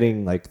 Although I'm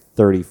getting like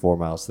 34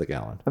 miles to the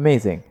gallon.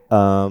 Amazing.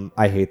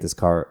 I hate this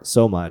car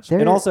so much.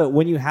 And also,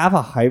 when you have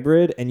a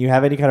hybrid and you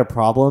have any kind of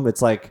problem,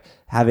 it's like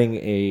having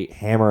a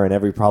hammer, and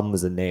every problem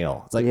is a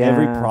nail. It's like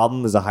every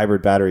problem is a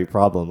hybrid battery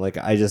problem. Like,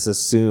 I just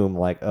assume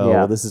like, oh,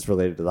 well, this is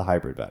related to the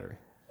hybrid battery.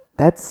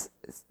 That's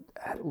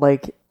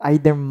like,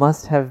 there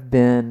must have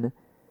been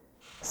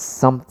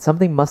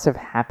something must have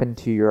happened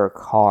to your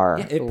car.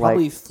 Yeah, it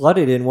probably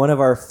flooded in one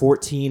of our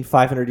 14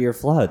 500-year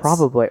floods.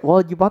 Probably.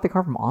 Well, you bought the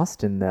car from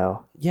Austin,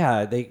 though.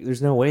 Yeah,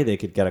 there's no way they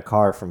could get a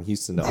car from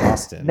Houston to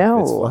Austin No.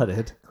 if it's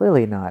flooded.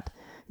 Clearly not.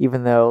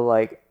 Even though,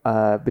 like,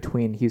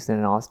 between Houston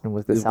and Austin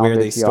was the Is where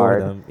they salvage store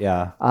yard. them.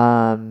 Yeah.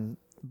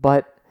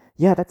 But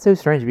yeah, that's so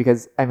strange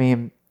because I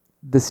mean,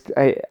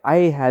 I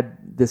had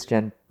this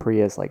gen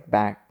Prius like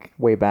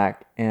way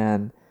back,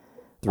 and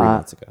 3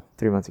 months ago.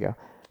 3 months ago,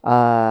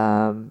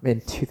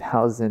 in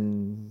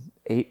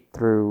 2008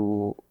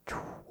 through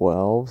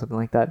 12, something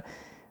like that,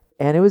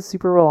 and it was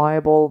super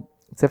reliable.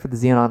 Except for the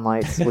xenon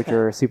lights, which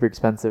are super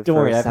expensive. Don't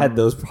for worry, I've had some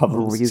those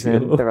problems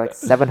reason. too. They're like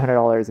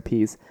 $700 a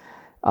piece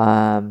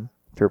to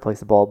replace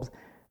the bulbs.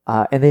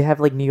 And they have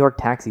like New York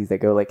taxis that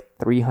go like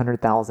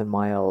 300,000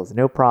 miles.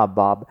 No prob,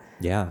 Bob.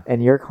 Yeah.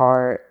 And your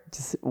car,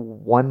 just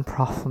one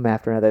problem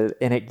after another.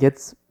 And it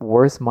gets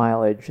worse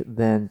mileage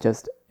than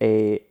just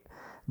a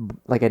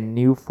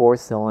new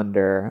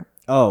 4-cylinder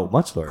Oh,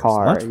 much worse.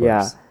 car. Much worse.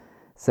 Yeah.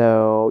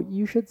 So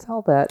you should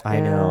sell that I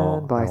know.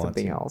 and buy I want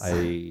something to. else.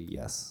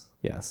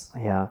 Yes.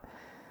 Yeah.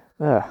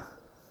 Ugh.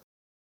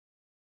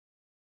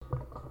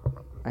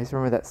 I just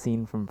remember that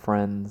scene from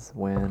Friends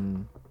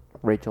when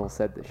Rachel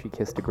said that she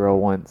kissed a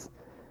girl once,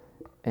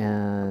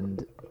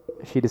 and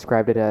she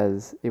described it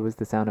as it was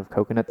the sound of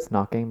coconuts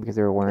knocking because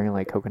they were wearing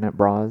like coconut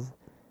bras,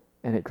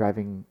 and it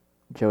driving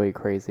Joey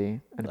crazy.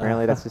 And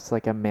apparently that's just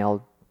like a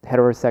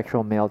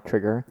heterosexual male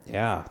trigger.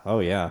 Yeah. Oh,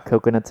 yeah.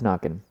 Coconuts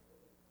knocking.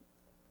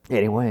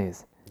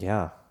 Anyways,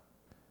 Yeah.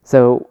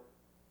 so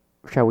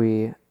shall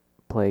we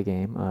play a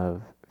game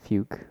of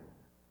Fuke?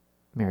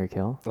 Mary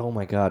Kill. Oh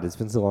my God, it's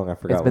been so long. I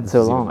forgot. It's what been this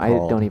so is long. even I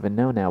called. don't even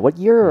know now. What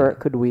year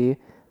could we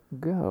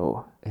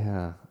go?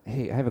 Yeah.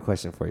 Hey, I have a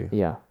question for you.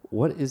 Yeah.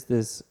 What is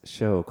this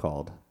show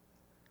called?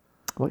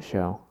 What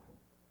show?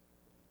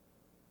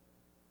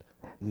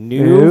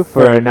 New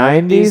for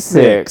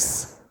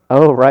 96.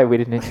 Oh, right. We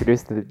didn't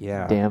introduce the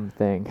Yeah. damn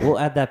thing. We'll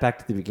add that back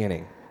to the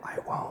beginning. I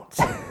won't.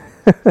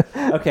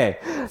 Okay.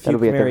 That'll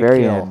be at the Mary very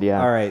Kill. end,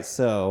 yeah. All right.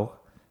 So,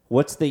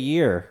 what's the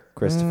year,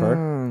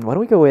 Christopher? Why don't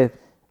we go with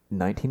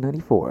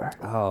 1994?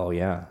 Oh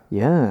yeah.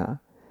 Yeah.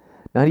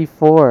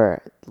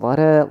 94. lot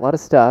of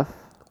stuff.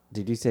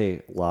 Did you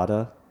say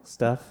Lada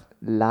stuff?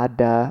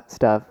 Lada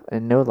stuff.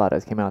 And no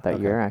Ladas came out that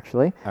Okay. year,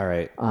 actually. All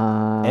right.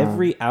 Every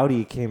Every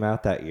Audi came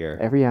out that year.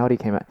 Audi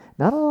came out.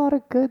 Not a lot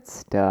of good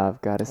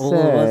stuff, gotta Well,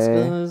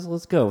 say.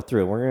 let's go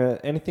through. We're gonna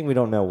anything we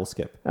don't know, we'll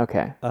skip.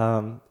 Okay.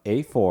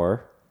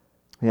 A4,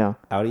 Yeah.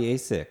 Audi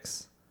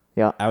A6,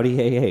 Yeah. Audi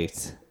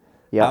A8,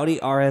 Yeah. Audi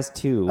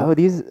RS2. Oh,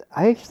 these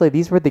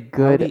were the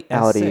good Audi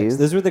S6. Audis.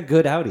 Those were the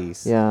good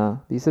Audis. Yeah,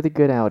 these are the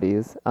good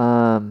Audis.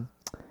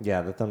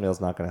 Yeah, the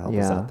thumbnail's not going to help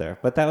us Yeah. out there.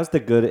 But that was the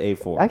good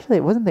A4.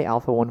 Actually, wasn't the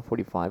Alpha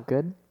 145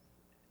 good?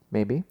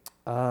 Maybe.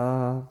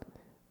 I'd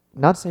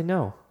Not. say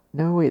no.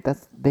 No, wait.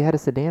 They had a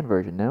sedan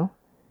version. No.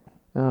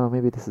 Oh,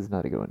 maybe this is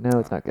not a good one. No,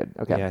 it's not good.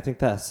 Okay. Yeah, I think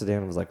that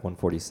sedan was like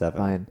 147.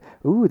 Fine.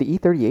 Ooh, the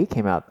E38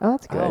 came out. Oh,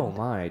 that's good. Oh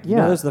my! You Yeah.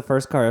 know, this is the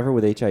first car ever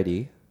with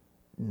HID.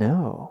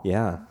 No.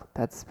 Yeah,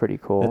 That's pretty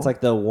cool. it's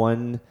like the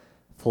one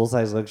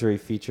full-size luxury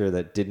feature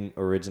that didn't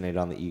originate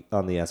on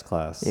the S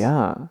Class.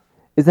 Yeah.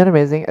 Isn't that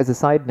amazing? As a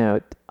side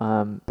note,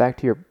 back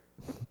to your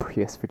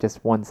Prius for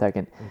just 1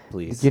 second.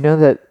 Please. Did you know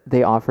that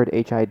they offered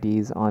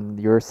HIDs on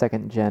your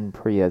second gen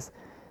Prius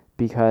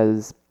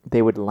because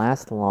they would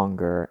last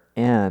longer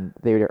and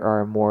they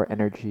are more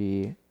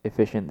energy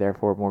efficient,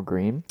 therefore more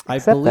green? I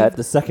Except believe that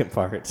the second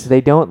part. they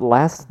don't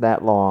last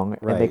that long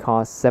and they Right.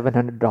 cost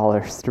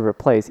 $700 to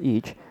replace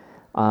each.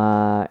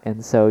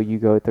 And so you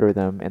go through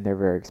them and they're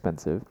very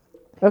expensive.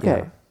 Okay,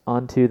 Yeah.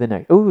 on to the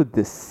next. Oh,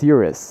 the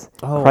Cirrus.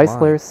 Oh,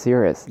 Chrysler my.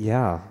 Cirrus.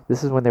 Yeah.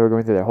 This is when they were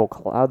going through their whole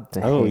cloud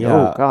thing. Oh, Oh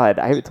yeah. God,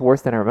 it's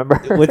worse than I remember.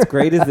 What's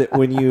great is that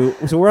when you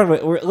we're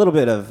a little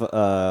bit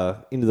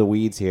of into the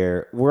weeds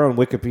here. We're on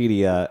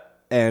Wikipedia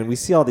and we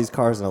see all these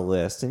cars in a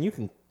list, and you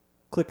can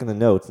click in the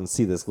notes and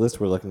see this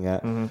list we're looking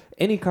at. Mm-hmm.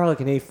 Any car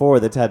like an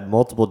A4 that's had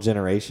multiple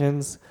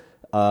generations,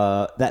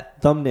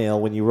 that thumbnail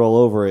when you roll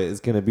over it is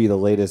going to be the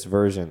latest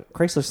version.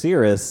 Chrysler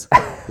Cirrus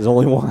is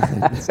only one.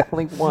 There's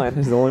only one.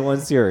 There's only one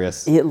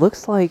Cirrus. It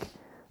looks like,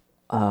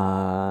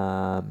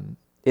 a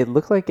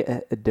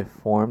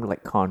deformed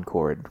like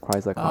Concorde,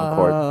 Chrysler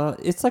Concorde.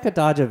 It's like a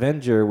Dodge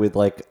Avenger with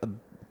like a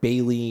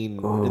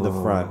baleen in the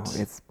front.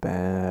 It's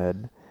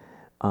bad.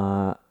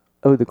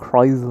 The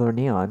Chrysler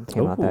Neon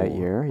came out that Ooh.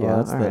 year. Well, Yeah,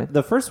 that's all right.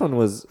 the first one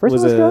was First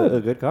one was good. a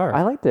good car.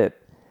 I liked it.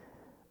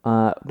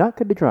 Not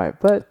good to drive,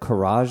 but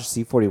Courage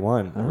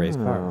C41, a race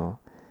car.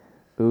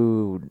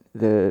 Ooh,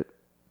 You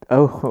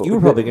were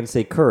probably going to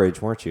say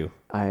Courage, weren't you?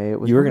 I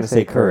was you were gonna gonna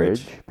say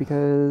Courage.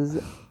 because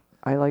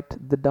I liked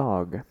the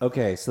dog.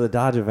 Okay, so the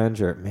Dodge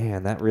Avenger,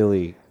 man, that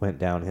really went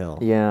downhill.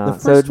 Yeah. The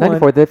So first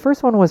 94. one, The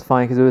first one was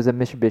fine because it was a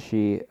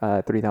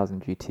Mitsubishi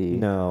 3000 GT.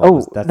 No,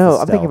 Oh that's no, the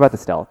I'm thinking Stealth. about the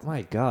Stealth.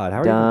 my God, how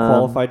are you Dumb. even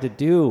qualified to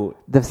do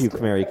The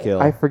Puke, Marry,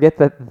 Kill? I forget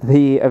that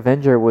the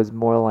Avenger was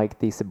more like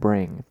the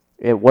Sebring.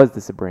 It was the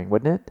Sebring,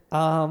 wasn't it?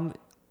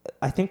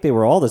 I think they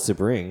were all the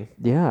Sebring.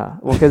 Yeah.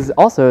 Well, because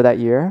also that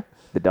year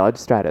the Dodge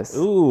Stratus,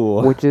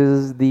 Ooh, which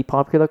is the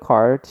popular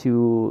car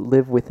to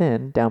live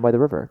within down by the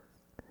river.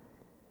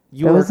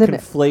 you that are was an-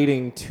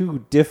 conflating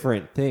two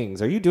different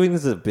things. Are you doing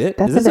this as a bit?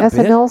 That's Is an this a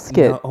bit? SNL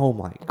skit. No, oh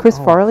my! Chris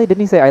oh. Farley, didn't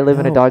he say I live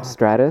in a No. Dodge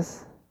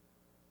Stratus?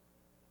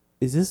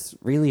 Is this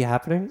really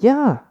happening?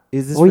 Yeah.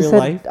 Is this Well, he real said,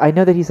 life? I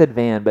know that he said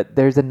van, but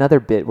there's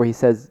another bit where he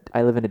says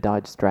I live in a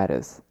Dodge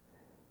Stratus.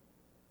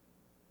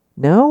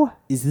 No?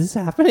 Is this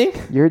happening?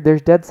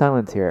 There's dead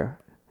silence here.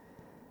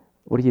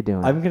 What are you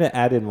doing? I'm gonna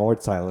add in more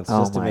silence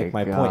Oh just to my make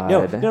my point.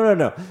 No, God.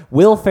 no.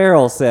 Will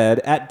Ferrell said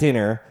at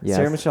dinner, Yes.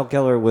 Sarah Michelle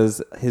Gellar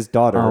was his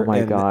daughter, Oh my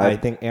and God. I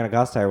think Anna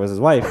Gasteyer was his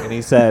wife, and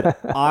he said,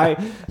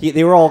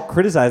 they were all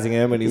criticizing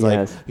him, and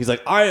Yes. he's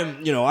like,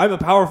 I'm a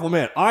powerful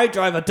man. I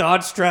drive a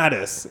Dodge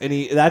Stratus, and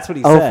that's what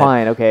he Oh, said.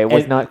 fine. Okay, it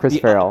was And not Chris the-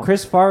 Farrell.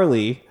 Chris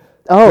Farley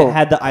Oh,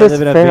 had the I Chris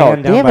live in a Farrell.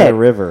 van down Damn by it. the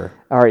river.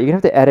 All right, you're going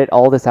to have to edit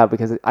all this out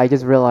because I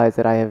just realized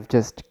that I've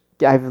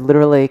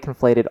literally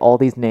conflated all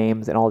these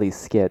names and all these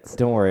skits.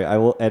 Don't worry, I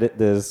will edit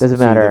this Doesn't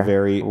to matter. the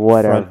very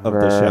Whatever. front of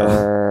the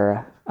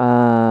show.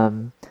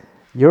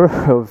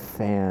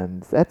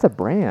 Eurofans. That's a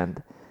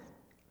brand.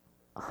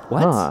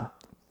 What? Huh.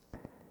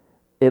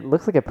 It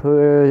looks like a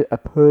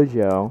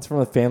Peugeot. It's from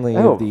a family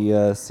Oh. of the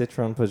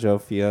Citroen,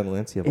 Peugeot, Fiat, and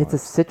Lancia. It's a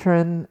models.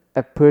 Citroen,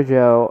 a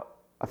Peugeot,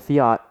 a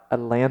Fiat, a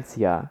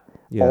Lancia.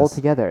 All Yes.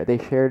 together. They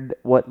shared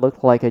what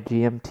looked like a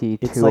GMT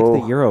 2. It's like the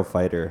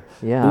Eurofighter.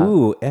 Yeah.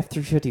 Ooh,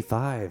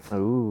 F355.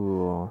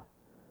 Ooh.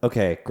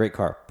 Okay, great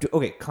car.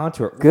 Okay,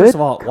 Contour. Good First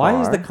of all,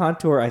 why is car. the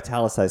Contour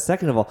italicized?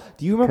 Second of all,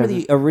 do you remember 'Cause-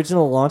 the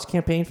original launch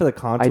campaign for the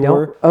Contour? I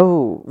don't.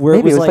 Oh, Where it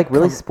maybe was it was like like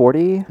really com-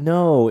 sporty.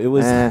 No, it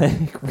was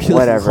like really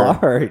whatever.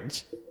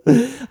 large.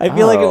 I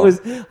feel like it Oh.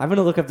 was. I'm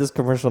gonna look up this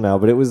commercial now,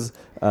 but it was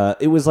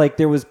like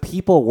there was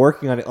people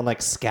working on it on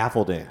like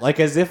scaffolding, like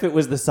as if it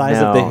was the size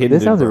of the No, Hindenburg.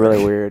 this sounds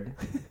really weird.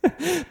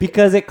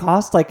 Because it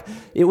cost like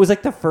it was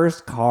like the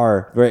first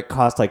car where it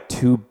cost like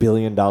 $2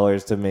 billion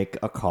to make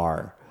a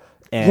car.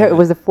 And Yeah, it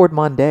was a Ford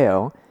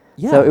Mondeo.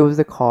 Yeah. So it was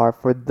a car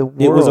for the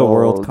world. It was a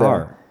world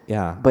car.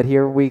 Yeah. But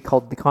here we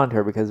called the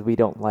Contour because we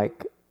don't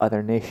like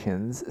other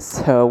nations,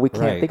 so we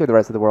can't Right. think of the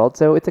rest of the world.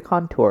 So it's a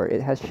Contour.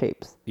 It has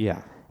shapes. Yeah.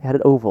 It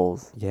had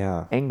ovals,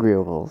 Yeah. angry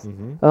ovals.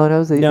 Mhm. Oh, that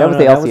was the No, that was no,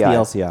 the that was LCI. the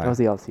LCI. That was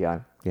the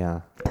LCI. Yeah.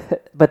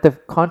 But the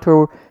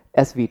Contour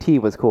SVT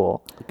was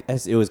cool.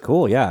 It was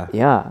cool. Yeah.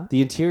 Yeah.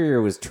 The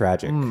interior was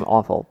tragic.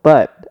 Awful.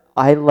 But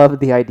I loved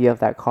the idea of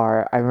that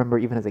car. I remember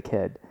even as a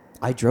kid.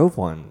 I drove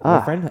one. Ah.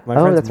 My friend's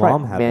that's right.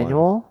 mom had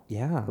Manual? one.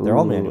 Yeah, they're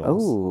all Ooh,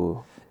 manuals.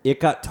 Oh. It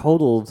got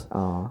totaled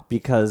Oh.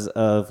 because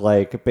of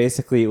like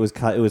basically it was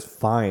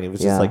fine. It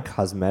was Yeah. just like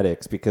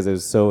cosmetics because it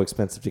was so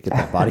expensive to get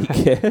that body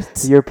kit.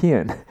 It's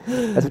European.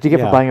 That's what you get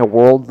Yeah. for buying a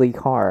worldly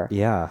car.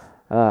 Yeah.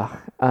 Ugh.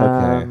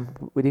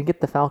 We didn't get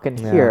the Falcon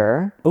Yeah.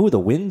 here. Oh, the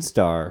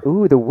Windstar.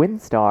 Ooh, the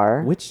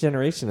Windstar. Which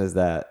generation is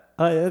that?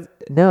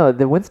 No,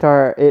 the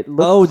Windstar. It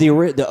looks. Oh, the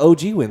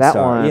OG Windstar. that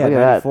one. Yeah, Look at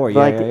 94. that. Yeah,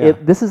 Like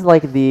yeah. this is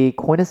like the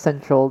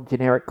quintessential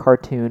generic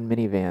cartoon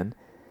minivan.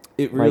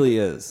 It really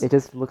is. It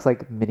just looks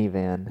like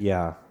minivan.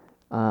 Yeah.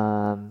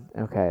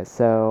 Okay,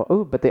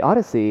 so but the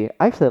Odyssey.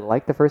 I actually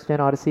like the first gen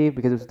Odyssey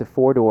because it was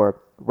the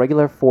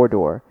regular four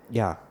door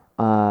Yeah.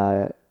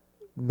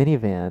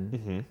 minivan,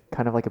 hmm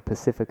kind of like a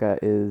Pacifica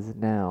is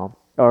now,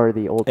 or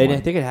the old And one.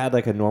 I think it had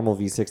like a normal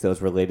V6 that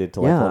was related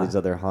to like all Yeah. these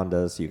other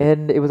Hondas. You could,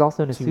 And it was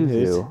also an Two Isuzu,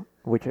 days.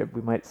 which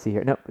we might see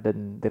here. Nope,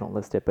 they don't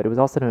list it, but it was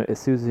also an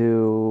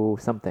Isuzu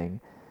something.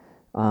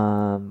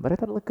 But I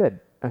thought it looked good.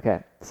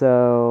 Okay,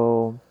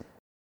 so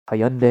a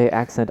Hyundai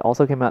Accent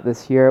also came out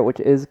this year, which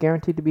is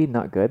guaranteed to be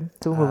not good.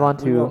 So we'll move on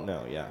we won't to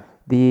know. Yeah.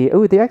 the XJ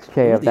Ooh,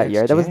 of the that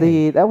year.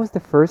 XJ. That was the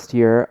first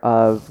year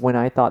of when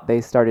I thought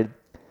they started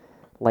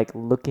like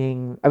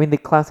looking. I mean, the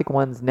classic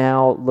ones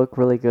now look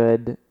really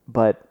good,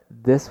 but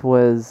this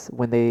was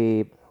when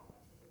they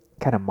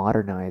kind of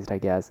modernized, I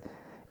guess.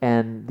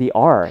 And the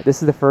R.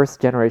 This is the first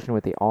generation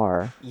with the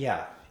R.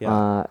 Yeah.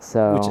 Yeah.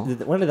 So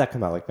When did that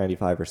come out? Like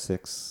 95 or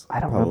 6? I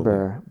don't Probably.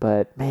 remember,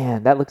 but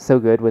man, that looks so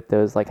good with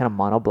those like kind of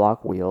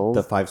monoblock wheels.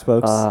 The 5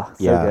 spokes? So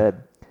yeah. good.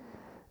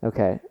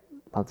 Okay,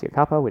 Lancia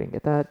Kappa. We didn't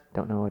get that.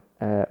 Don't know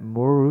what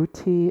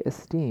Maruti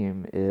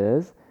Esteem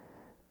is.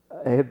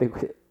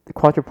 The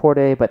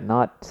Quattroporte, but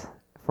not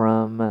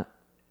from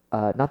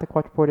not the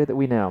Quattroporte that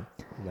we know.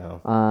 No.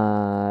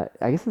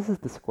 I guess this is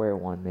the square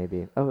one,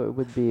 maybe. Oh, it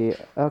would be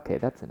okay.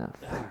 That's enough.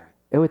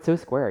 Oh, it's so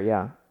square.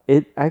 Yeah,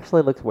 it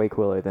actually looks way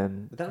cooler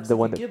than the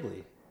one that.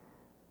 Ghibli.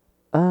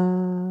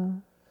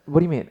 What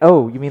do you mean?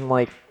 Oh, you mean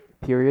like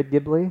period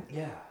Ghibli?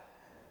 Yeah.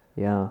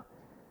 Yeah,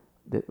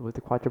 with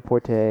the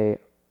Quattroporte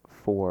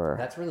 4.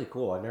 That's really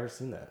cool. I've never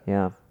seen that.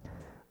 Yeah.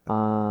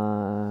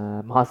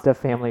 Mazda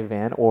family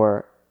van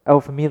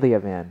Familia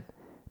van.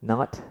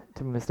 Not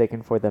to be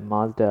mistaken for the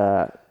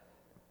Mazda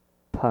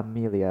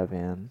Familia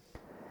van.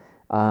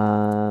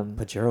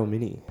 Pajero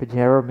Mini.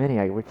 Pajero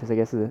Mini, which is I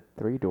guess is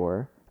a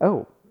 3-door.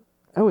 Oh,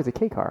 it's a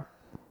K car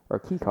or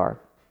key car.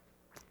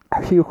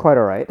 Are you quite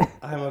alright?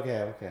 I'm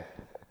okay.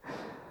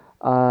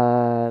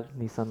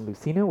 Nissan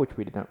Lucino, which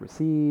we did not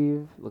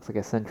receive. Looks like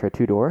a Sentra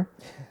 2-door.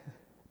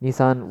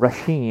 Nissan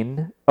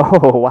Rasheen.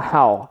 Oh,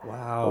 wow.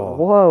 Wow.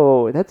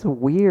 Whoa, that's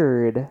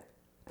weird.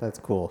 That's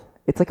cool.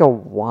 It's like a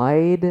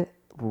wide,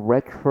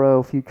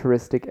 retro,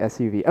 futuristic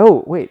SUV.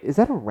 Oh, wait, is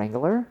that a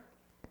Wrangler?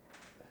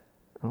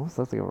 It almost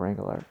looks like a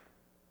Wrangler.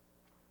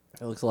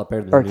 It looks a lot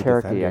better than Or the new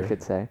Cherokee, Defender. I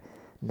should say.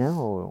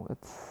 No,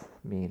 that's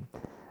mean.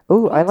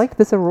 Oh, I liked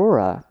this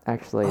Aurora,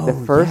 actually. The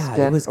Oh, first yeah, it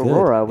gen was good.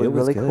 Aurora was It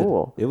really good.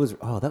 cool. It was.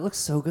 Oh, that looks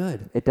so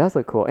good. It does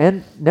look cool.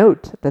 And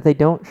note that they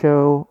don't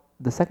show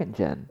the second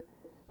gen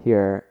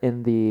here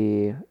in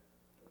the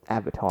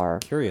Avatar.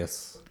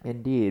 Curious.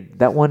 Indeed.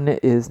 That one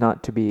is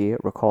not to be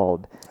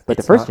recalled. But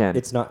the It's first not- gen.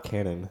 It's not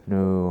canon.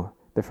 No.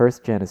 The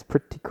first gen is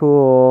pretty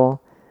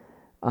cool.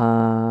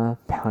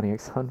 Pontiac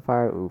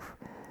Sunfire. Oof.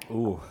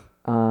 Ooh.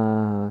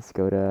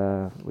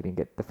 Skoda. We didn't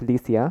get the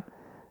Felicia.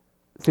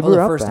 the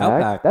Subaru first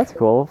Outback. That's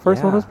cool.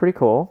 First one Yeah. was pretty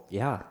cool.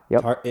 Yeah.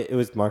 Yep. It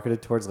was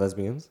marketed towards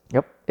lesbians.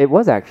 Yep. It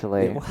was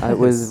actually. It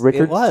was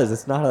Richard. It was.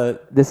 It's not a.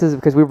 This is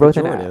because we were both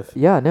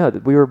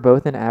Pejorative. we were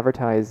both in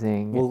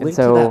advertising. We'll and link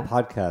so to that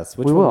podcast.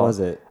 Which we one will. was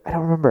it? I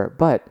don't remember,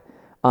 but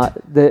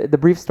the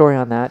brief story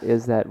on that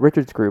is that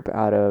Richards Group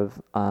out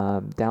of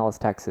Dallas,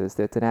 Texas,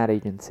 it's an ad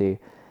agency,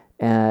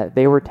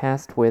 they were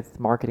tasked with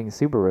marketing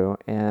Subaru,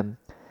 and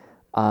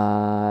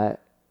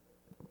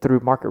through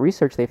market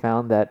research, they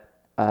found that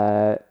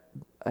a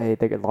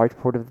large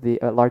part of the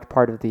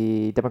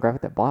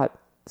demographic that bought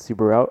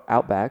Subaru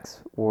Outbacks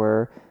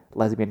were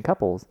lesbian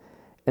couples,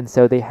 and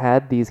so they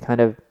had these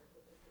kind of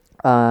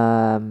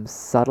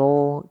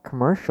subtle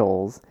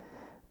commercials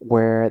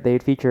where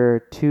they'd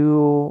feature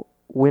two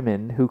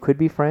women who could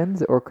be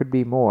friends or could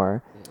be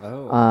more,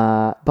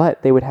 Oh.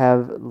 but they would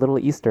have little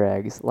Easter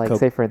eggs, like Co-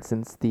 say for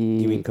instance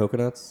you mean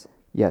coconuts?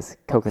 Yes,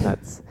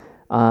 coconuts.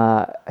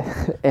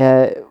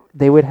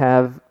 They would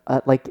have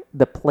like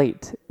the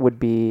plate would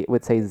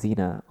say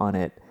Xena on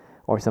it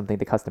or something.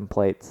 The custom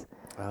plates.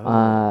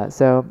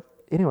 So,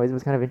 anyways, it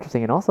was kind of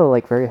interesting and also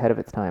like very ahead of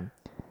its time.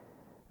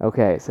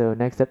 Okay, so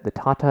next up, the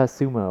Tata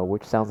Sumo,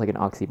 which sounds like an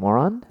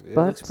oxymoron, It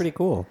but looks pretty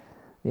cool.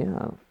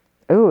 yeah.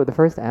 Oh, the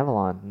first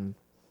Avalon.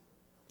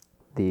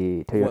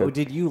 The Toyota.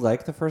 Did you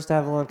like the first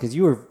Avalon? Because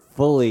you were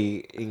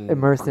fully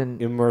Immersed in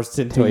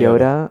Toyota.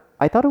 Toyota.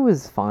 I thought it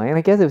was fine.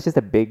 I guess it was just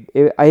a big.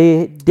 I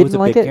It was didn't a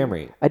like big it.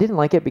 Camry. I didn't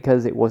like it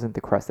because it wasn't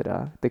the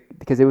Cressida.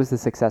 Because it was the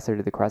successor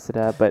to the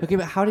Cressida, but Okay,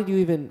 but how did you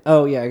even?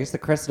 Oh yeah, I guess the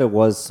Cressida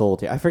was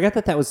sold here. I forgot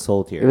that was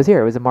sold here. it was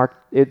here. It was a Mark.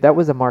 That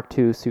was a Mark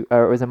II.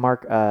 Or it was a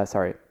Mark.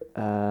 Sorry.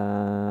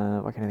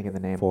 Why can't I think of the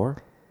name? 4.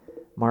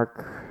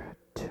 Mark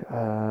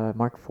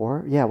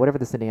IV. Yeah, whatever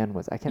the sedan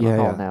was. I can't Yeah,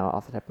 recall yeah. now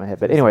off the top of my head.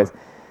 But anyways,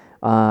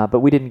 but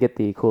we didn't get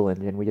the cool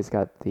engine. We just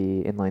got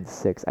the inline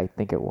six. I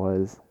think it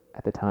was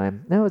at the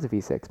time. No, it was a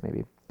V6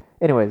 maybe.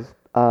 Anyways,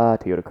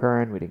 Toyota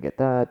Curran. We didn't get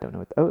that. Don't know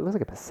what. Oh, it looks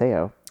like a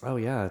Paseo. Oh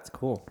yeah, it's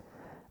cool.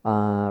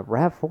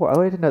 RAV4.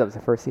 Oh, I didn't know that was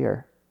the first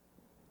year.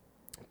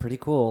 Pretty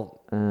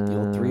cool. The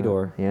old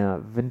 3-door. Yeah,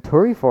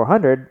 Venturi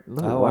 400. Ooh,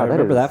 Oh, wow, I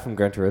remember is- that from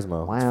Gran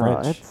Turismo. It's Wow,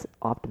 French. that's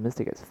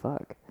optimistic as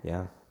fuck.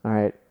 Yeah. All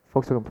right,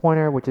 Volkswagen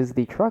Pointer, which is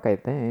the truck, I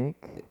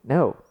think.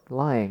 No,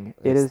 lying.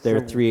 It It's is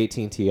their the-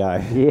 318 Ti.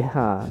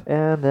 Yeah,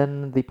 and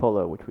then the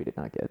Polo, which we did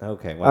not get.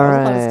 Okay, well, there's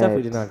a lot of stuff we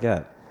Alright. did not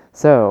get.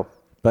 So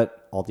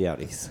But all the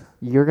Audis.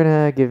 you're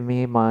gonna give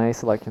me my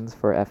selections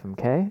for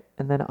FMK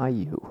and then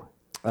IU.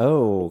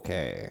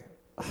 Okay.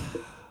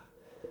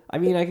 I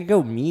mean, I could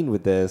go mean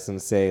with this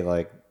and say,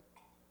 like,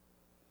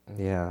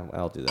 yeah,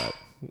 I'll do that.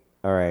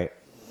 All right.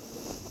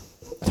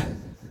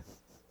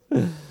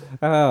 I'm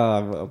Go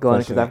on, because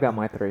questioning. I've got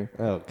my three.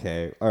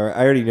 Okay. All right.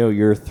 I already know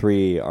your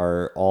 3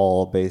 are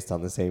all based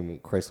on the same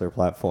Chrysler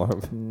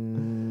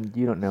platform.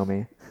 You don't know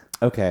me.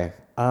 Okay.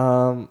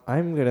 I'm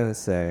gonna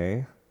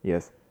say,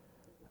 Yes.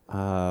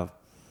 I'll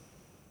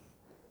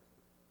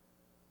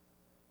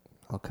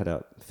cut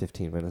out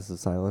 15 minutes of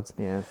silence.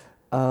 Yes.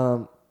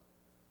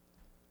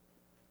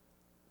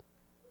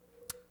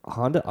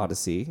 Honda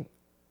Odyssey,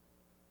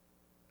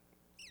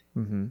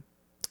 Mm-hmm.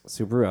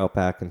 Subaru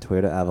Outback, and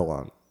Toyota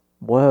Avalon.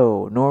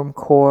 Whoa,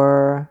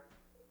 Normcore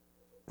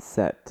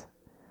set.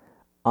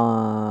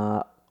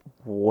 Well,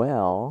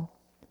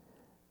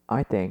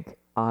 I think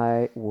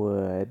I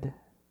would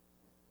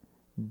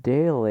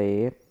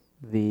daily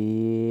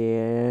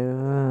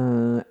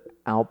the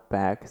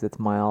Outback because it's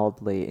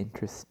mildly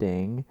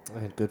interesting.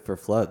 And good for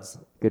floods.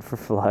 Good for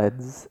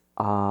floods.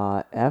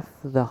 F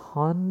the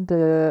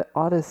Honda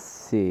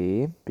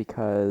Odyssey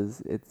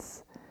because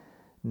it's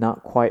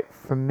not quite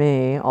for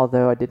me,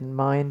 although I didn't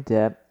mind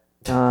it.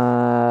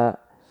 And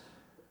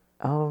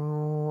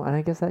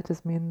I guess that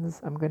just means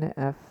I'm gonna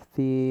F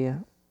the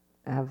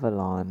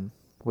Avalon,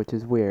 which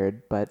is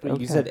weird, but Wait,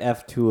 okay. you said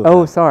F2 of Oh,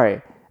 them.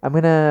 sorry. I'm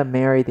gonna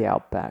marry the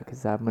Outback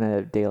because I'm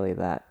gonna daily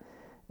that,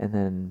 and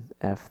then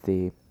F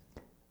the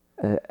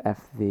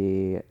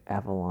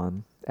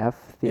Avalon.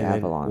 F the And then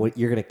Avalon. What,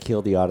 you're going to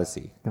kill the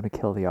Odyssey. I'm gonna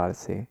kill the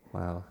Odyssey.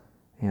 Wow.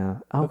 Yeah.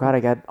 Oh God, I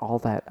got all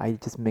that. I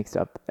just mixed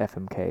up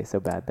FMK so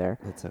bad there.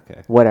 That's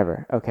okay.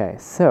 Whatever. Okay.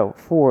 So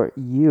for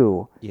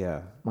you,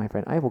 Yeah. my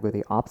friend, I will go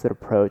the opposite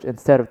approach.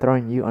 Instead of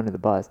throwing you under the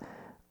bus,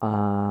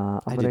 I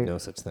did no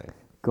such thing.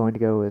 going to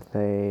go with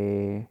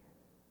a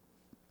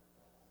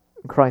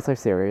Chrysler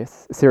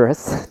Cirrus,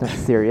 not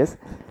Sirius,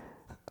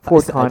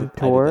 Ford I did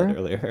Contour, that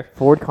earlier.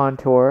 Ford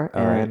Contour,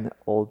 All right. and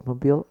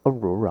Oldsmobile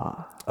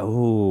Aurora.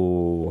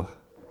 Oh.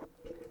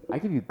 I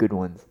give you good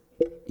ones.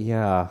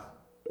 Yeah.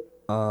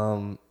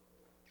 I'm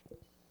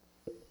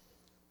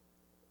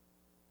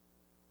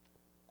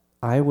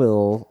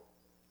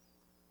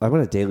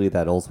going to daily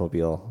that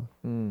Oldsmobile.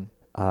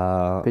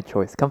 Good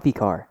choice. Comfy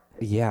car.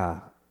 Yeah.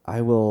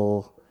 I'm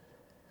going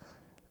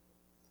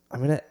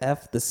to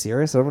F the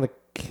Cirrus. I'm going to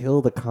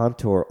kill the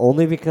Contour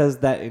only because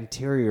that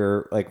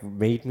interior like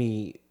made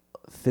me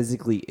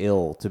physically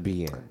ill to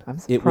be in. I'm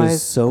surprised It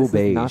was so this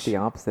beige. is not the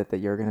opposite, that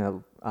you're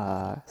going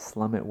to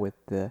slum it with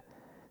the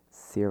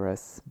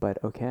Cirrus, but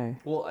okay.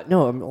 Well,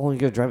 no, I'm only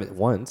going to drive it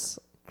once.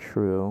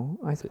 True.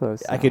 I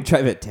suppose I so. could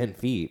drive it 10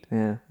 feet.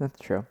 Yeah, that's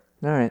true.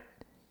 All right.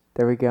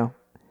 There we go.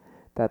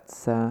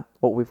 That's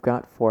what we've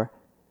got for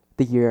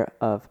the year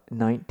of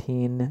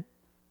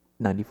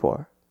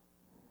 1994.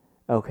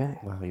 Okay.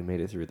 Wow, you made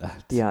it through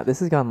that. Yeah, this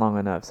has gone long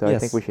enough, so I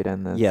Yes. think we should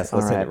end this. Yes,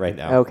 let's All end it right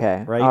now.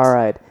 Okay. Right? All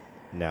right.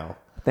 Now.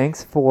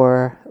 Thanks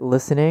for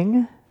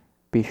listening.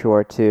 Be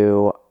sure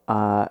to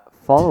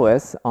follow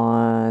us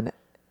on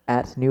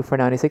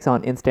 @New496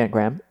 on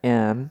Instagram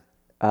and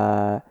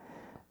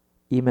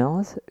email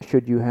us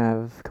should you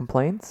have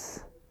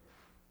complaints.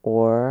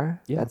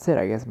 Or Yeah. that's it,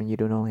 I guess. I mean, you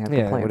don't only have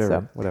Yeah, complaints.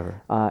 whatever. So.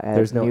 Whatever. At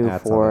There's no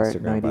ads on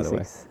Instagram, by the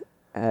way.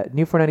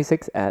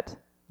 New496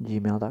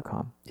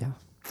 @gmail.com. Yeah.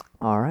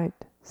 All right.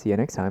 See you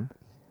next time.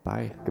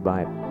 Bye.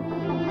 Goodbye.